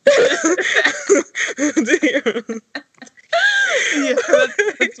 Yeah,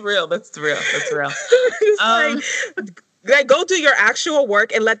 that's real. That's real. Like, go do your actual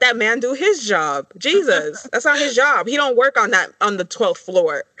work and let that man do his job. Jesus, that's not his job. He don't work on the 12th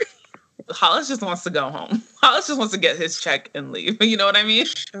floor. Hollis just wants to go home. Hollis just wants to get his check and leave. You know what I mean?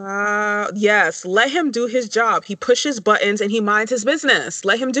 Yes, let him do his job. He pushes buttons and he minds his business.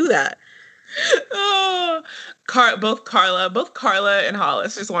 Let him do that. Oh, both Carla and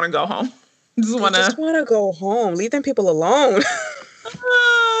Hollis just want to go home. Just want to go home. Leave them people alone.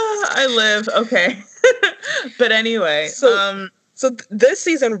 I live. Okay. But anyway. So this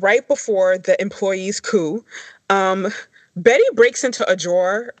season, right before the employees' coup, Betty breaks into a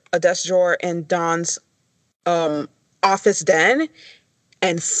desk drawer in Don's office den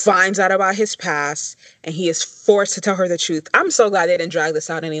and finds out about his past, and he is forced to tell her the truth. I'm so glad they didn't drag this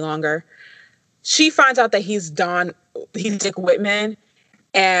out any longer. She finds out that he's Dick Whitman.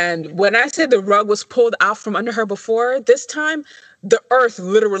 And when I said the rug was pulled out from under her before, this time the earth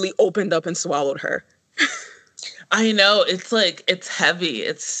literally opened up and swallowed her. I know. It's like, it's heavy.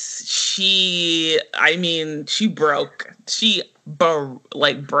 She broke. She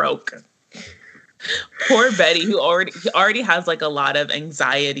broke. Poor Betty, who already has like a lot of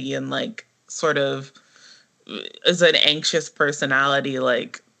anxiety and like sort of is an anxious personality,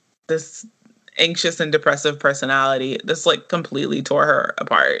 like this anxious and depressive personality. This like completely tore her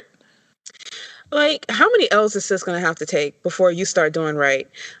apart. Like, how many L's is this going to have to take before you start doing right?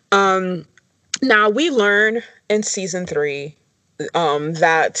 Now we learn in season 3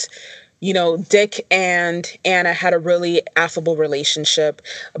 that Dick and Anna had a really affable relationship,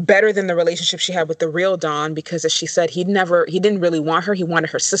 better than the relationship she had with the real Don, because as she said, he didn't really want her. He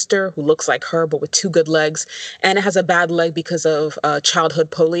wanted her sister, who looks like her, but with two good legs. Anna has a bad leg because of childhood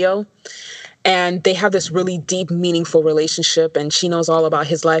polio. And they have this really deep, meaningful relationship, and she knows all about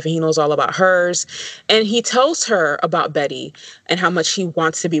his life and he knows all about hers. And he tells her about Betty and how much he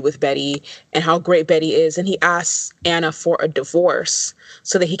wants to be with Betty and how great Betty is. And he asks Anna for a divorce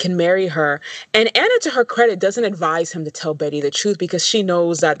so that he can marry her. And Anna, to her credit, doesn't advise him to tell Betty the truth because she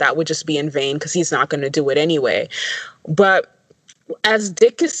knows that that would just be in vain because he's not going to do it anyway. But as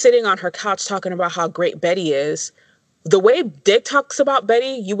Dick is sitting on her couch talking about how great Betty is, the way Dick talks about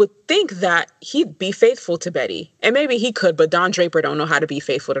Betty, you would think that he'd be faithful to Betty. And maybe he could, but Don Draper don't know how to be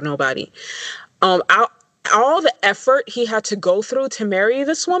faithful to nobody. All the effort he had to go through to marry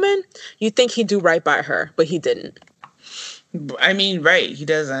this woman, you'd think he'd do right by her, but he didn't. I mean, right, he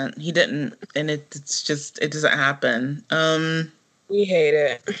didn't. And it doesn't happen. We hate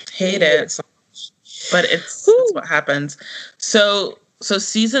it. Hate it. So much. But it's what happens. So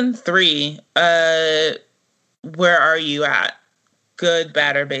season 3, where are you at? Good,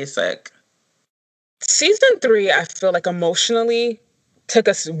 bad, or basic? Season 3, I feel like emotionally took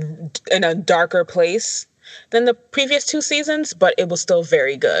us in a darker place than the previous 2 seasons, but it was still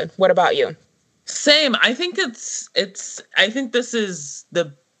very good. What about you? Same. I think I think this is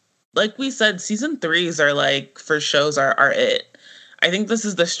like we said, season 3s are like, for shows are it. I think this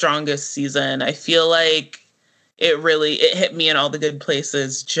is the strongest season. I feel like it hit me in all the good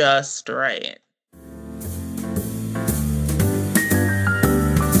places just right.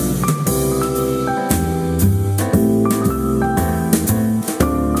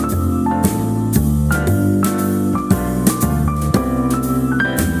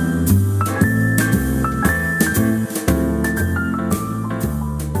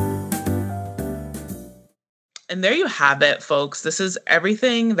 And there you have it, folks. This is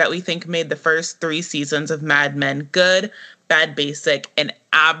everything that we think made the first 3 seasons of Mad Men good, bad, basic, and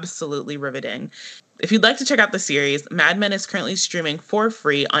absolutely riveting. If you'd like to check out the series, Mad Men is currently streaming for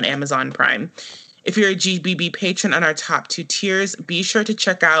free on Amazon Prime. If you're a GBB patron on our top 2 tiers, be sure to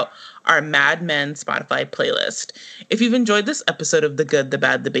check out our Mad Men Spotify playlist. If you've enjoyed this episode of The Good, the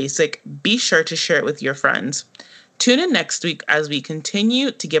Bad, the Basic, be sure to share it with your friends. Tune in next week as we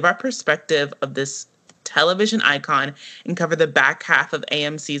continue to give our perspective of this television icon and cover the back half of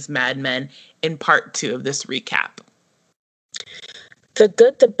AMC's Mad Men in part 2 of this recap. The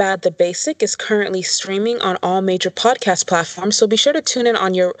Good, the Bad, the Basic is currently streaming on all major podcast platforms, so be sure to tune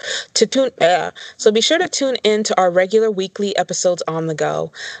in to our regular weekly episodes on the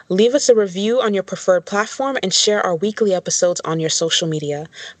go. Leave us a review on your preferred platform and share our weekly episodes on your social media.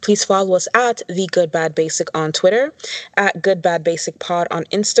 Please follow us at The Good Bad Basic on Twitter, at Good Bad Basic Pod on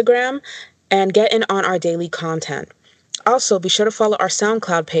Instagram, and get in on our daily content. Also, be sure to follow our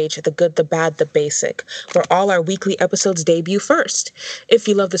SoundCloud page, The Good, the Bad, the Basic, where all our weekly episodes debut first. If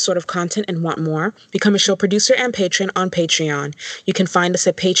you love this sort of content and want more, become a show producer and patron on Patreon. You can find us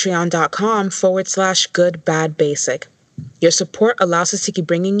at patreon.com/goodbadbasic. Your support allows us to keep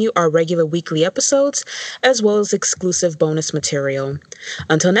bringing you our regular weekly episodes, as well as exclusive bonus material.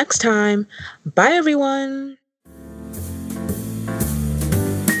 Until next time, bye everyone!